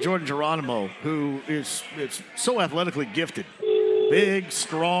like Jordan Geronimo, who is so athletically gifted. Big,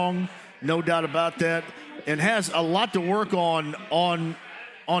 strong, no doubt about that, and has a lot to work on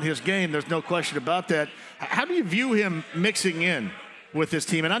his game. There's no question about that. How do you view him mixing in with this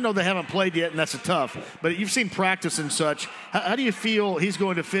team? And I know they haven't played yet, and that's tough, but you've seen practice and such. How do you feel he's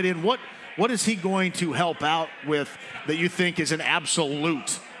going to fit in? What is he going to help out with that you think is an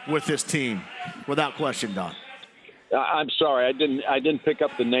absolute with this team, without question, Don? I'm sorry, I didn't pick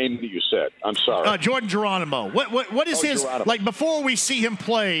up the name that you said. I'm sorry. Jordan Geronimo. What is his Geronimo. like before we see him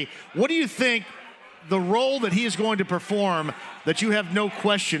play? What do you think the role that he is going to perform? That you have no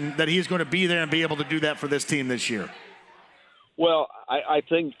question that he is going to be there and be able to do that for this team this year. Well, I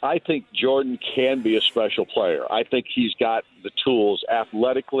think Jordan can be a special player. I think he's got the tools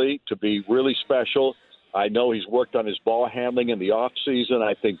athletically to be really special. I know he's worked on his ball handling in the offseason.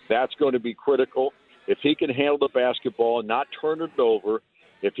 I think that's going to be critical. If he can handle the basketball and not turn it over,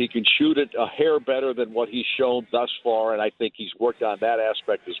 if he can shoot it a hair better than what he's shown thus far, and I think he's worked on that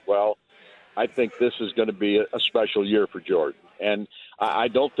aspect as well, I think this is going to be a special year for Jordan. And I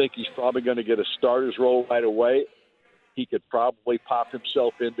don't think he's probably going to get a starter's role right away. He could probably pop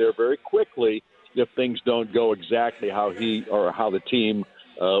himself in there very quickly if things don't go exactly how he or how the team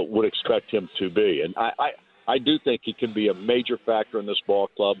would expect him to be. And I do think he can be a major factor in this ball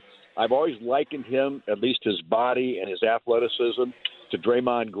club. I've always likened him, at least his body and his athleticism, to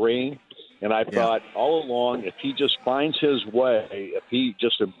Draymond Green. And I thought all along, if he just finds his way, if he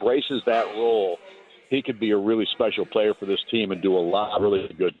just embraces that role, he could be a really special player for this team and do a lot of really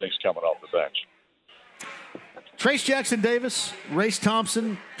good things coming off the bench. Trace Jackson Davis, Race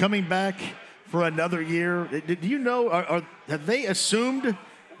Thompson coming back for another year. Do you know, have they assumed,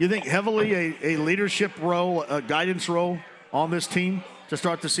 you think, heavily a leadership role, a guidance role on this team to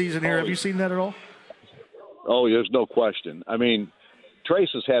start the season here? Have you seen that at all? Oh, there's no question. I mean, Trace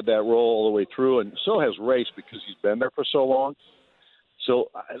has had that role all the way through, and so has Race because he's been there for so long. So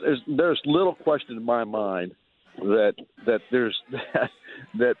there's little question in my mind that there's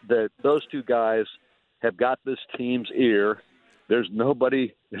that those two guys have got this team's ear. There's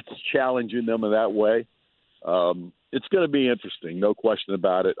nobody that's challenging them in that way. It's going to be interesting, no question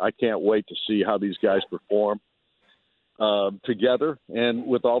about it. I can't wait to see how these guys perform together and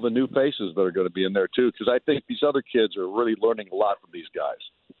with all the new faces that are going to be in there too, because I think these other kids are really learning a lot from these guys.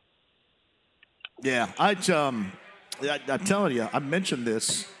 Yeah, I'm telling you, I mentioned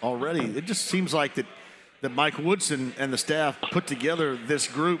this already. It just seems like that Mike Woodson and the staff put together this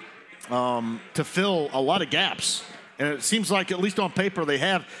group to fill a lot of gaps. And it seems like, at least on paper, they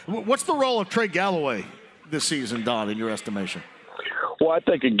have. What's the role of Trey Galloway this season, Don, in your estimation? Well, I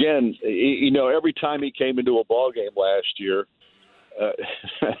think, again, every time he came into a ball game last year,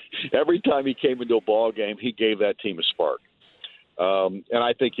 he gave that team a spark. And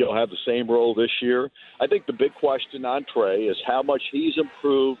I think he'll have the same role this year. I think the big question on Trey is how much he's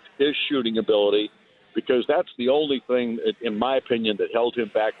improved his shooting ability, because that's the only thing, in my opinion, that held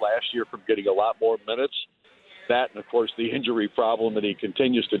him back last year from getting a lot more minutes. That and, of course, the injury problem that he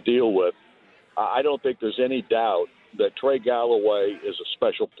continues to deal with. I don't think there's any doubt that Trey Galloway is a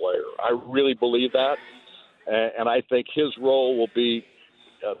special player. I really believe that. And I think his role will be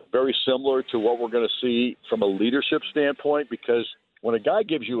very similar to what we're going to see from a leadership standpoint, because when a guy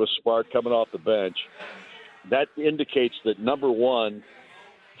gives you a spark coming off the bench, that indicates that, number one,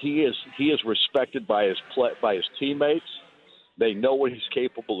 he is respected by his teammates. They know what he's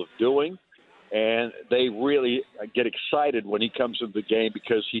capable of doing, and they really get excited when he comes into the game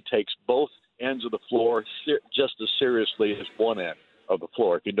because he takes both ends of the floor just as seriously as one end of the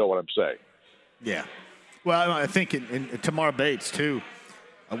floor, if you know what I'm saying. Yeah. Well, I think in Tamar Bates, too,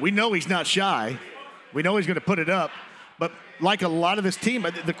 we know he's not shy. We know he's going to put it up. But like a lot of this team,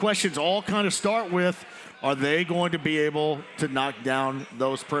 the questions all kind of start with, are they going to be able to knock down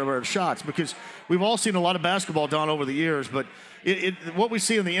those perimeter shots? Because we've all seen a lot of basketball done over the years, but what we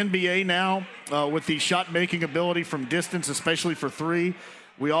see in the NBA now with the shot-making ability from distance, especially for three,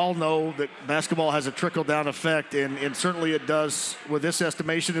 we all know that basketball has a trickle-down effect, and certainly it does with this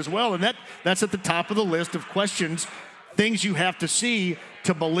estimation as well. And that's at the top of the list of questions, things you have to see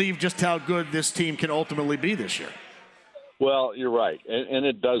to believe just how good this team can ultimately be this year. Well, you're right, and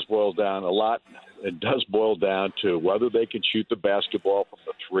it does boil down a lot. It does boil down to whether they can shoot the basketball from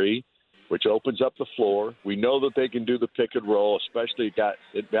the three, which opens up the floor. We know that they can do the pick and roll, especially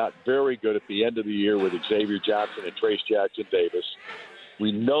it got very good at the end of the year with Xavier Johnson and Trace Jackson Davis.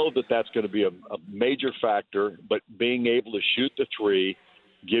 We know that that's going to be a major factor, but being able to shoot the three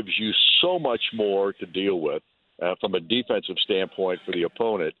gives you so much more to deal with from a defensive standpoint for the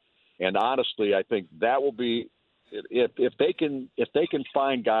opponent. And honestly, I think that will be if they can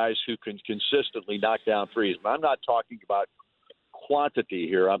find guys who can consistently knock down threes. And I'm not talking about quantity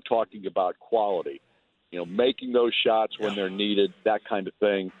here. I'm talking about quality. Making those shots when they're needed, that kind of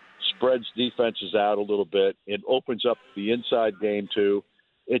thing. Spreads defenses out a little bit. It opens up the inside game too.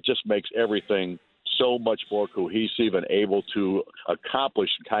 It just makes everything so much more cohesive and able to accomplish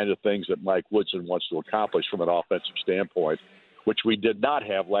the kind of things that Mike Woodson wants to accomplish from an offensive standpoint, which we did not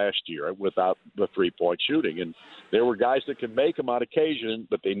have last year without the three-point shooting. And there were guys that can make them on occasion,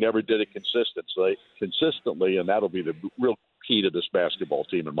 but they never did it consistently, and that'll be the real key to this basketball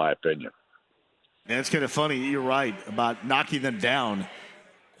team, in my opinion. And it's kind of funny. You're right about knocking them down.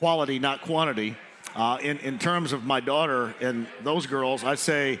 Quality, not quantity. In terms of my daughter and those girls, I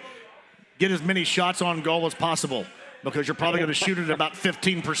say get as many shots on goal as possible, because you're probably going to shoot it about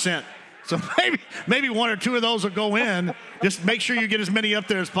 15%. So maybe one or two of those will go in. Just make sure you get as many up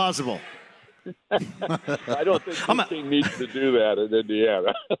there as possible. I don't think the team needs to do that in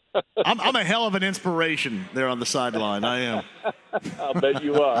Indiana. I'm a hell of an inspiration there on the sideline. I am. I'll bet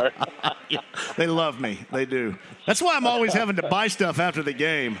you are. Yeah, they love me. They do. That's why I'm always having to buy stuff after the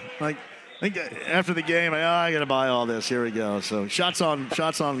game. Like, after the game, I got to buy all this. Here we go. So shots on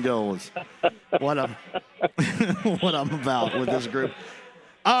goal is what I'm what I'm about with this group.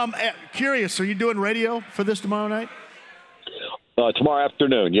 Curious, are you doing radio for this tomorrow night? Tomorrow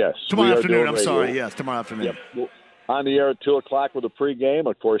afternoon, yes. Tomorrow afternoon, I'm sorry. Yes, tomorrow afternoon. Yep. On the air at 2 o'clock with a pregame.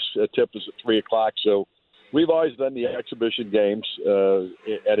 Of course, tip is at 3 o'clock. So we've always done the exhibition games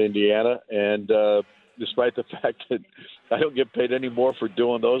at Indiana. And despite the fact that I don't get paid any more for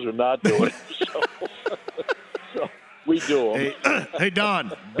doing those or not doing it. So we do them. Hey,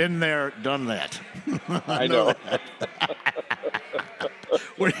 Don, been there, done that. I know.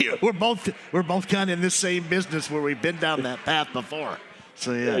 We're both kind of in this same business where we've been down that path before.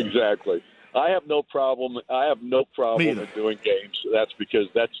 So yeah, exactly. I have no problem in doing games. That's because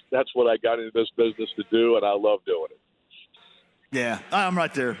that's what I got into this business to do, and I love doing it. Yeah, I'm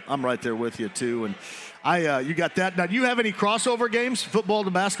right there. I'm right there with you too. And you got that. Now, do you have any crossover games, football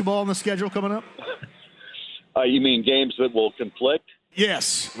to basketball, on the schedule coming up? You mean games that will conflict?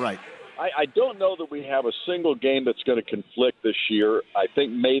 Yes, right. I don't know that we have a single game that's going to conflict this year. I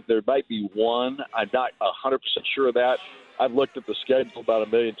think there might be one. I'm not 100% sure of that. I've looked at the schedule about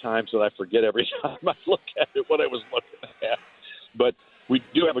a million times, and I forget every time I look at it what I was looking at. But we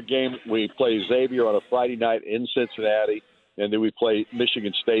do have a game. We play Xavier on a Friday night in Cincinnati, and then we play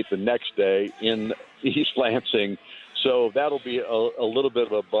Michigan State the next day in East Lansing. So that'll be a little bit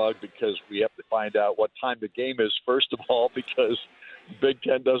of a bug because we have to find out what time the game is, first of all, because Big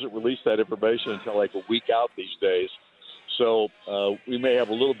Ten doesn't release that information until like a week out these days. So we may have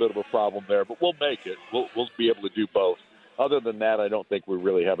a little bit of a problem there, but we'll make it. We'll be able to do both. Other than that, I don't think we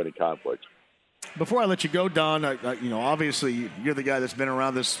really have any conflict. Before I let you go, Don, obviously you're the guy that's been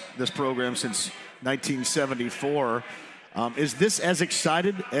around this program since 1974. Is this as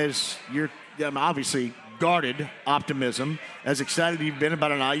excited as you're obviously guarded optimism, as excited you've been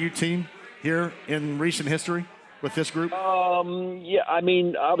about an IU team here in recent history with this group? Yeah, I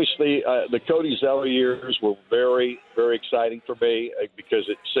mean, obviously the Cody Zeller years were very, very exciting for me because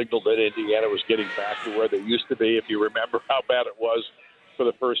it signaled that Indiana was getting back to where they used to be, if you remember how bad it was for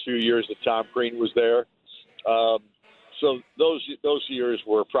the first few years that Tom Crean was there. So those years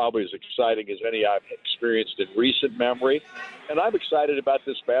were probably as exciting as any I've experienced in recent memory. And I'm excited about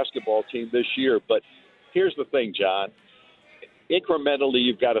this basketball team this year. But here's the thing, John. Incrementally,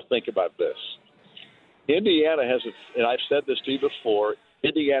 you've got to think about this. Indiana hasn't, and I've said this to you before,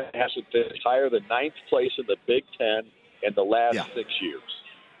 Indiana hasn't finished higher than 9th place in the Big Ten in the last 6 years.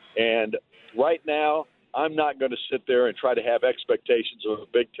 And right now, I'm not going to sit there and try to have expectations of a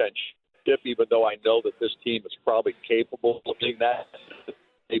Big Ten championship, even though I know that this team is probably capable of doing that.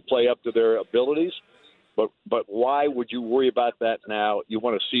 They play up to their abilities. But why would you worry about that now? You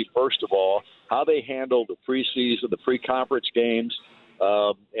want to see, first of all, how they handle the preseason, the pre-conference games,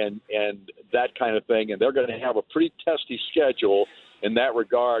 and that kind of thing. And they're going to have a pretty testy schedule in that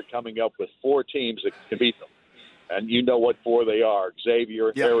regard, coming up with 4 teams that can beat them. And you know what 4 they are: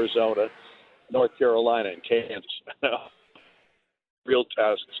 Xavier, Arizona, North Carolina, and Kansas. Real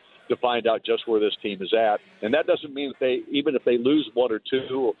tests to find out just where this team is at. And that doesn't mean that even if they lose 1 or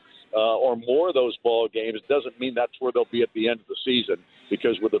 2 or more of those ball games, it doesn't mean that's where they'll be at the end of the season.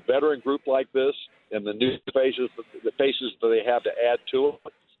 Because with a veteran group like this and the new faces that they have to add to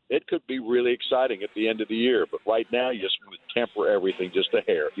it, it could be really exciting at the end of the year. But right now, you just want to temper everything just a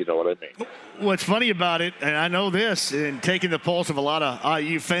hair. You know what I mean? What's funny about it, and I know this, in taking the pulse of a lot of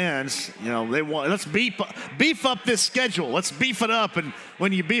IU fans, they want, let's beef up this schedule. Let's beef it up. And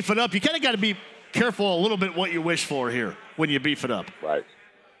when you beef it up, you kind of got to be careful a little bit what you wish for here when you beef it up. Right.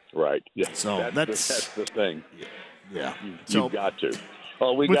 Yeah. So that's the thing. Yeah. You've got to.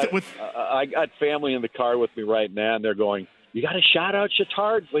 Well, I got family in the car with me right now, and they're going, "You got to shout out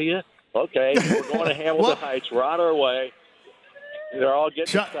Chittard, will you?" Okay, we're going to Hamilton Heights. We're on our way. They're all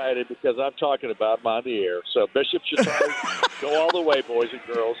getting excited because I'm talking about them on the air. So Bishop Chittard, go all the way, boys and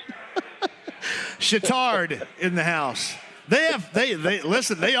girls. Chittard in the house. They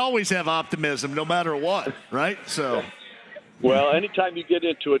listen. They always have optimism, no matter what, right? So. Well, anytime you get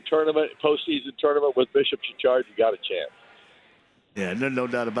into a tournament, postseason tournament with Bishop Chittard, you got a chance. Yeah, no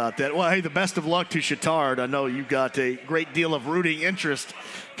doubt about that. Well, hey, the best of luck to Chittard. I know you've got a great deal of rooting interest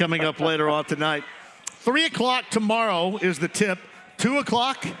coming up later on tonight. 3 o'clock tomorrow is the tip. 2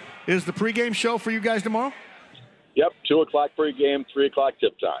 o'clock is the pregame show for you guys tomorrow? Yep, 2 o'clock pregame, 3 o'clock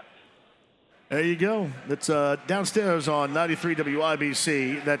tip time. There you go. That's downstairs on 93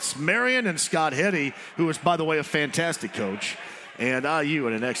 WIBC. That's Marion and Scott Hetty, who is, by the way, a fantastic coach. And IU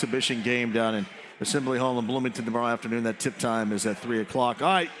in an exhibition game down in Assembly Hall in Bloomington tomorrow afternoon. That tip time is at 3 o'clock. All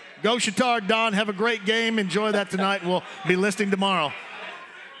right, go Shatard, Don. Have a great game. Enjoy that tonight. We'll be listening tomorrow.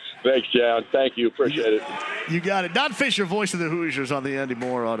 Thanks, John. Thank you. Appreciate it. You got it. Don Fisher, voice of the Hoosiers on the Andy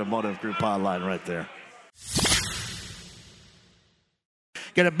Moore Automotive Group hotline right there.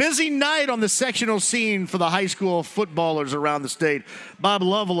 Got a busy night on the sectional scene for the high school footballers around the state. Bob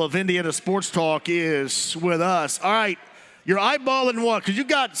Lovell of Indiana Sports Talk is with us. All right, you're eyeballing what? Because you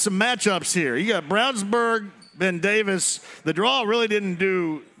got some matchups here. You got Brownsburg, Ben Davis. The draw really didn't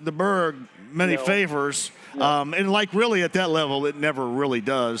do the Berg many favors. No. And like really at that level, it never really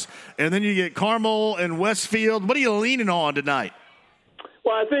does. And then you get Carmel and Westfield. What are you leaning on tonight?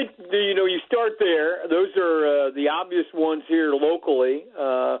 Well, I think, you start there. Those are the obvious ones here locally.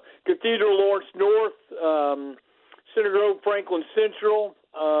 Cathedral, Lawrence North, Center Grove, Franklin Central.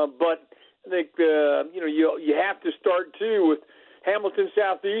 But I think, you have to start, too, with Hamilton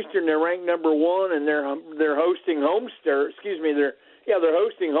Southeastern. They're ranked number 1, and they're hosting Homestead. They're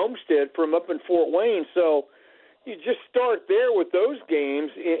hosting Homestead from up in Fort Wayne. So you just start there with those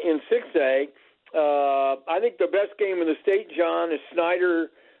games in 6A. I think the best game in the state, John, is Snyder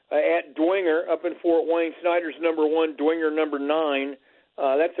at Dwenger up in Fort Wayne. Snyder's number 1, Dwenger number 9.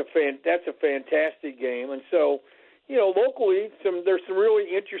 That's a fantastic game. And so, locally, there's some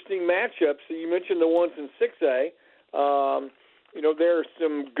really interesting matchups. So you mentioned the ones in 6A. There are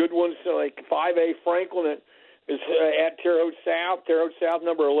some good ones like 5A Franklin is at Terre Haute South. Terre Haute South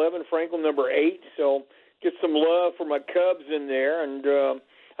number 11, Franklin number 8. So get some love for my Cubs in there. And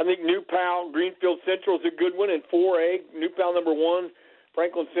I think New Pal, Greenfield Central is a good one in 4A. New Pal number 1,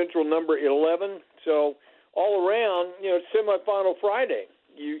 Franklin Central number 11. So all around, it's semifinal Friday.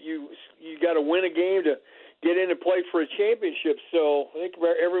 You got to win a game to get in and play for a championship. So I think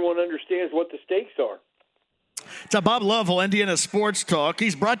everyone understands what the stakes are. It's Bob Lovell, Indiana Sports Talk.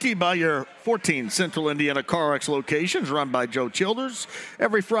 He's brought to you by your 14 Central Indiana CarX locations, run by Joe Childers.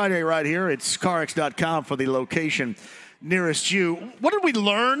 Every Friday right here, it's CarX.com for the location nearest you. What did we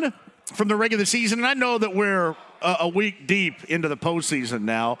learn from the regular season? And I know that we're a week deep into the postseason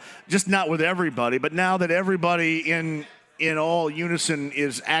now, just not with everybody, but now that everybody in all unison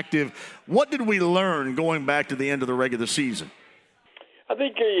is active, what did we learn going back to the end of the regular season? I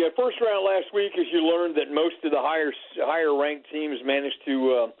think the first round last week is you learned that most of the higher ranked teams managed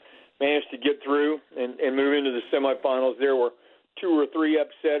to get through and move into the semifinals. There were 2 or 3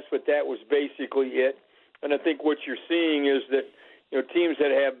 upsets, but that was basically it. And I think what you're seeing is that teams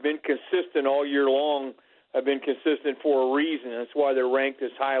that have been consistent all year long have been consistent for a reason. That's why they're ranked as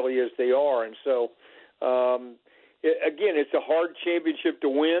highly as they are. And so, again, it's a hard championship to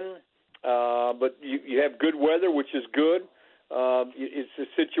win, but you have good weather, which is good. It's a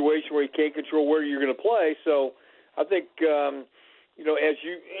situation where you can't control where you're going to play. So I think, I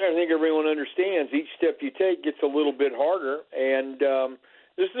think everyone understands each step you take gets a little bit harder. And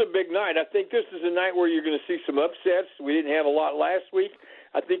this is a big night. I think this is a night where you're going to see some upsets. We didn't have a lot last week.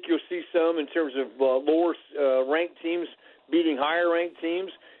 I think you'll see some in terms of lower ranked teams beating higher ranked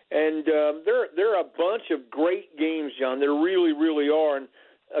teams. And there are a bunch of great games, John. There really, really are. And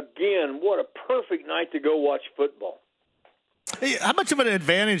again, what a perfect night to go watch football. Hey, how much of an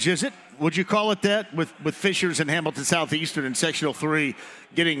advantage is it, would you call it that, with Fishers and Hamilton Southeastern in Sectional 3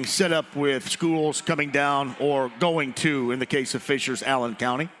 getting set up with schools coming down or going to, in the case of Fishers, Allen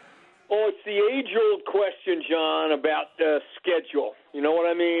County? Well, it's the age-old question, John, about schedule. You know what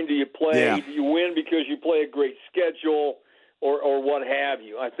I mean? Do you play? Yeah. Do you win because you play a great schedule or what have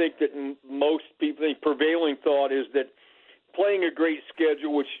you? I think that most people, the prevailing thought is that playing a great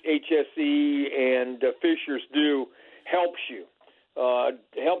schedule, which HSE and Fishers do, helps you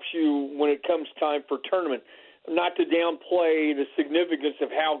when it comes time for tournament. Not to downplay the significance of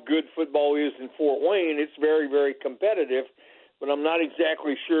how good football is in Fort Wayne. It's very, very competitive, but I'm not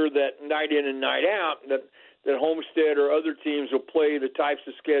exactly sure that night in and night out that Homestead or other teams will play the types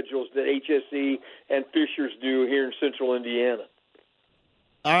of schedules that HSE and Fishers do here in Central Indiana.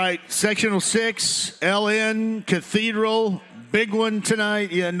 All right, Sectional 6, LN, Cathedral, big one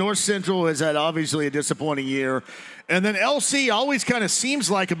tonight. Yeah, North Central has had obviously a disappointing year. And then LC always kind of seems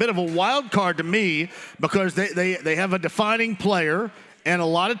like a bit of a wild card to me because they have a defining player and a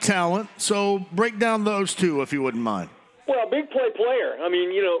lot of talent. So break down those two, if you wouldn't mind. Well, big player. I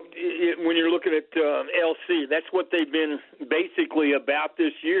mean, when you're looking at LC, that's what they've been basically about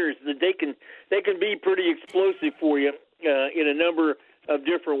this year is that they can be pretty explosive for you in a number of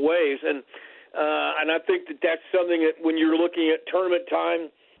different ways. And I think that's something that when you're looking at tournament time,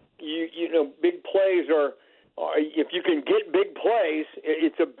 big plays are if you can get big plays,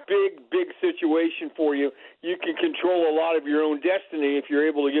 it's a big situation for you. You can control a lot of your own destiny if you're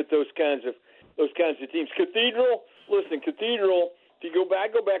able to get those kinds of teams. Cathedral, if you go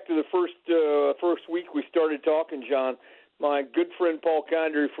back to the first week we started talking, John, my good friend Paul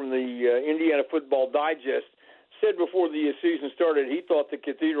Condry from the Indiana Football Digest said before the season started he thought the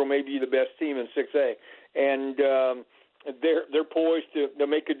Cathedral may be the best team in 6A, and they're poised to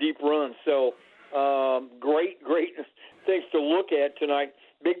make a deep run. So great things to look at tonight.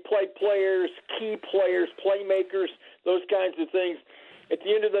 Big play players, key players, playmakers, those kinds of things. At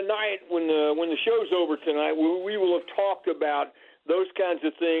the end of the night, when the show's over tonight, we will have talked about those kinds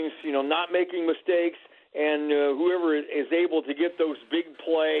of things. Not making mistakes, and whoever is able to get those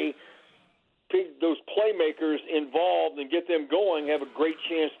those playmakers involved and get them going have a great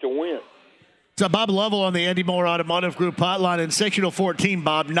chance to win. So Bob Lovell on the Andy Moore Automotive Group hotline in sectional 14,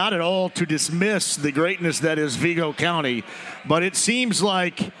 Bob, not at all to dismiss the greatness that is Vigo County, but it seems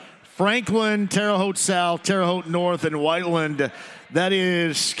like Franklin, Terre Haute South, Terre Haute North, and Whiteland, that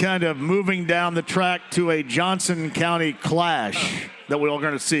is kind of moving down the track to a Johnson County clash that we're all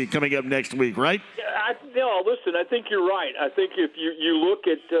going to see coming up next week, right? Listen, I think you're right. I think if you look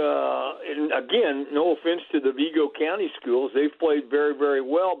at, and again, no offense to the Vigo County schools, they've played very, very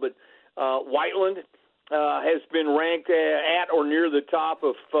well, but Whiteland has been ranked at or near the top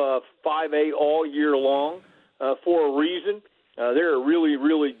of 5A all year long for a reason. They're a really,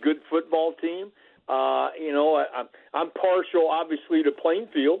 really good football team. I'm partial, obviously, to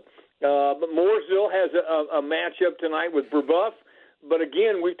Plainfield, but Mooresville has a matchup tonight with Brebeuf. But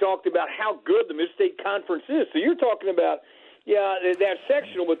again, we talked about how good the Mid-State Conference is. So you're talking about, that's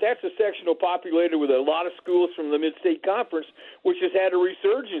sectional, but that's a sectional populated with a lot of schools from the Mid-State Conference, which has had a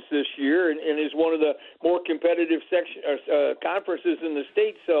resurgence this year and is one of the more competitive conferences in the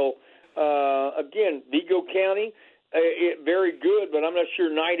state. So, again, Vigo County, very good, but I'm not sure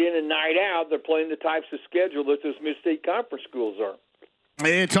night in and night out they're playing the types of schedule that those Mid-State Conference schools are.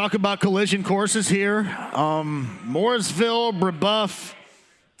 Hey, talk about collision courses here. Mooresville, Brebeuf,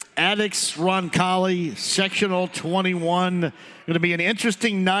 Addix, Roncalli, sectional 21. Going to be an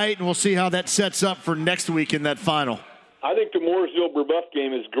interesting night, and we'll see how that sets up for next week in that final. I think the Mooresville-Brebeuf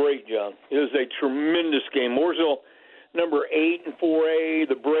game is great, John. It is a tremendous game. Mooresville, number 8 in 4A.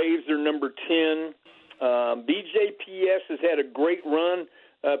 The Braves are number 10. BJPS has had a great run,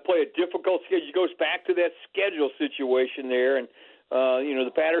 play a difficult schedule. It goes back to that schedule situation there, and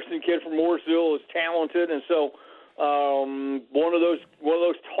the Patterson kid from Mooresville is talented, and so one of those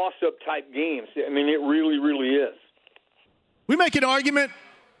toss-up type games. I mean, it really, really is. We make an argument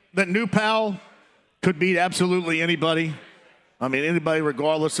that New Pal could beat absolutely anybody. I mean, anybody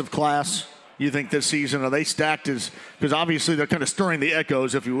regardless of class. You think this season, are they stacked because obviously they're kind of stirring the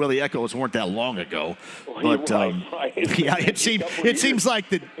echoes, if you will. The echoes weren't that long ago. But right. Yeah, it seems like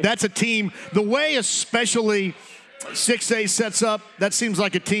that's a team, the way especially 6A sets up, that seems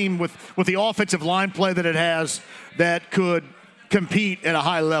like a team with the offensive line play that it has that could compete at a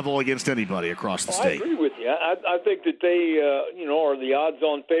high level against anybody across the state. I agree with you. I think that they, are the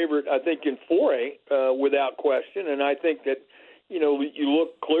odds-on favorite, I think, in 4A without question. And I think that, you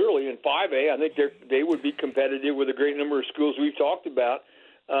look clearly in 5A, I think they would be competitive with a great number of schools we've talked about.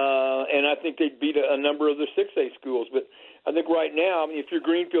 And I think they'd beat a number of the 6A schools. But I think right now, if you're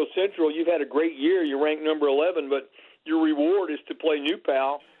Greenfield Central, you've had a great year. You're ranked number 11, but your reward is to play New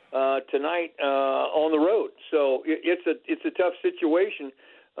Pal tonight on the road. So it's a tough situation.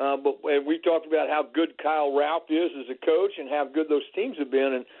 But we talked about how good Kyle Ralph is as a coach and how good those teams have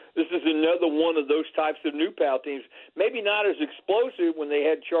been. And this is another one of those types of New Pal teams. Maybe not as explosive when they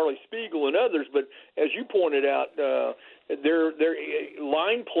had Charlie Spiegel and others, but as you pointed out, their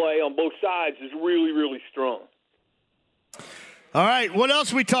line play on both sides is really, really strong. All right, what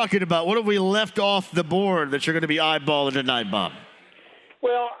else are we talking about? What have we left off the board that you're going to be eyeballing tonight, Bob?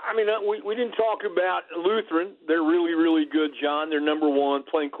 Well, I mean, we didn't talk about Lutheran. They're really, really good, John. They're number 1,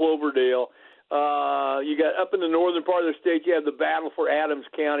 playing Cloverdale. You got up in the northern part of the state, you have the battle for Adams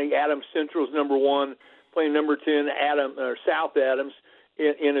County. Adams Central's number 1, playing number 10, South Adams,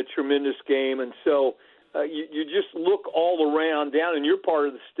 in a tremendous game. And so you just look all around. Down in your part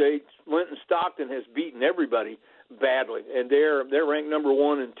of the state, Linton Stockton has beaten everybody badly, and they're ranked number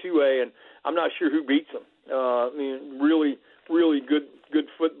 1 in 2A, and I'm not sure who beats them. I mean, really, really good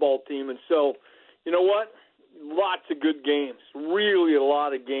football team. And so, you know what? Lots of good games, really a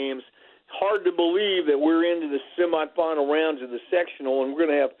lot of games. Hard to believe that we're into the semifinal rounds of the sectional, and we're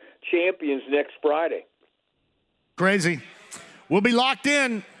going to have champions next Friday. Crazy. We'll be locked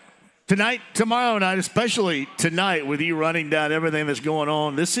in Tonight, tomorrow night, especially tonight with you running down everything that's going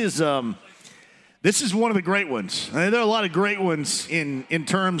on, this is one of the great ones. I mean, there are a lot of great ones in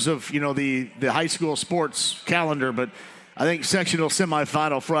terms of, the high school sports calendar, but I think sectional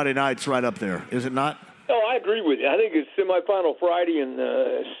semifinal Friday night's right up there, is it not? Oh, I agree with you. I think it's semifinal Friday and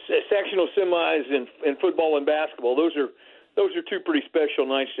sectional semis in football and basketball. Those are two pretty special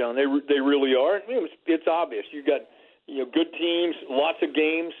nights, John. They really are. I mean, it's obvious. You got good teams, lots of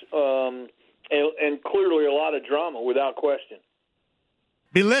games, and clearly a lot of drama, without question.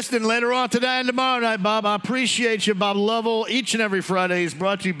 Be listening later on today and tomorrow night, Bob. I appreciate you, Bob Lovell. Each and every Friday is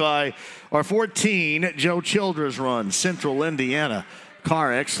brought to you by our 14 Joe Childress run, Central Indiana.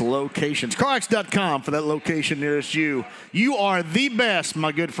 CarX locations. CarX.com for that location nearest you. You are the best,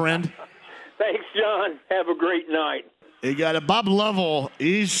 my good friend. Thanks, John. Have a great night. You got a Bob Lovell.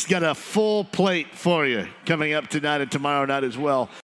 He's got a full plate for you coming up tonight and tomorrow night as well.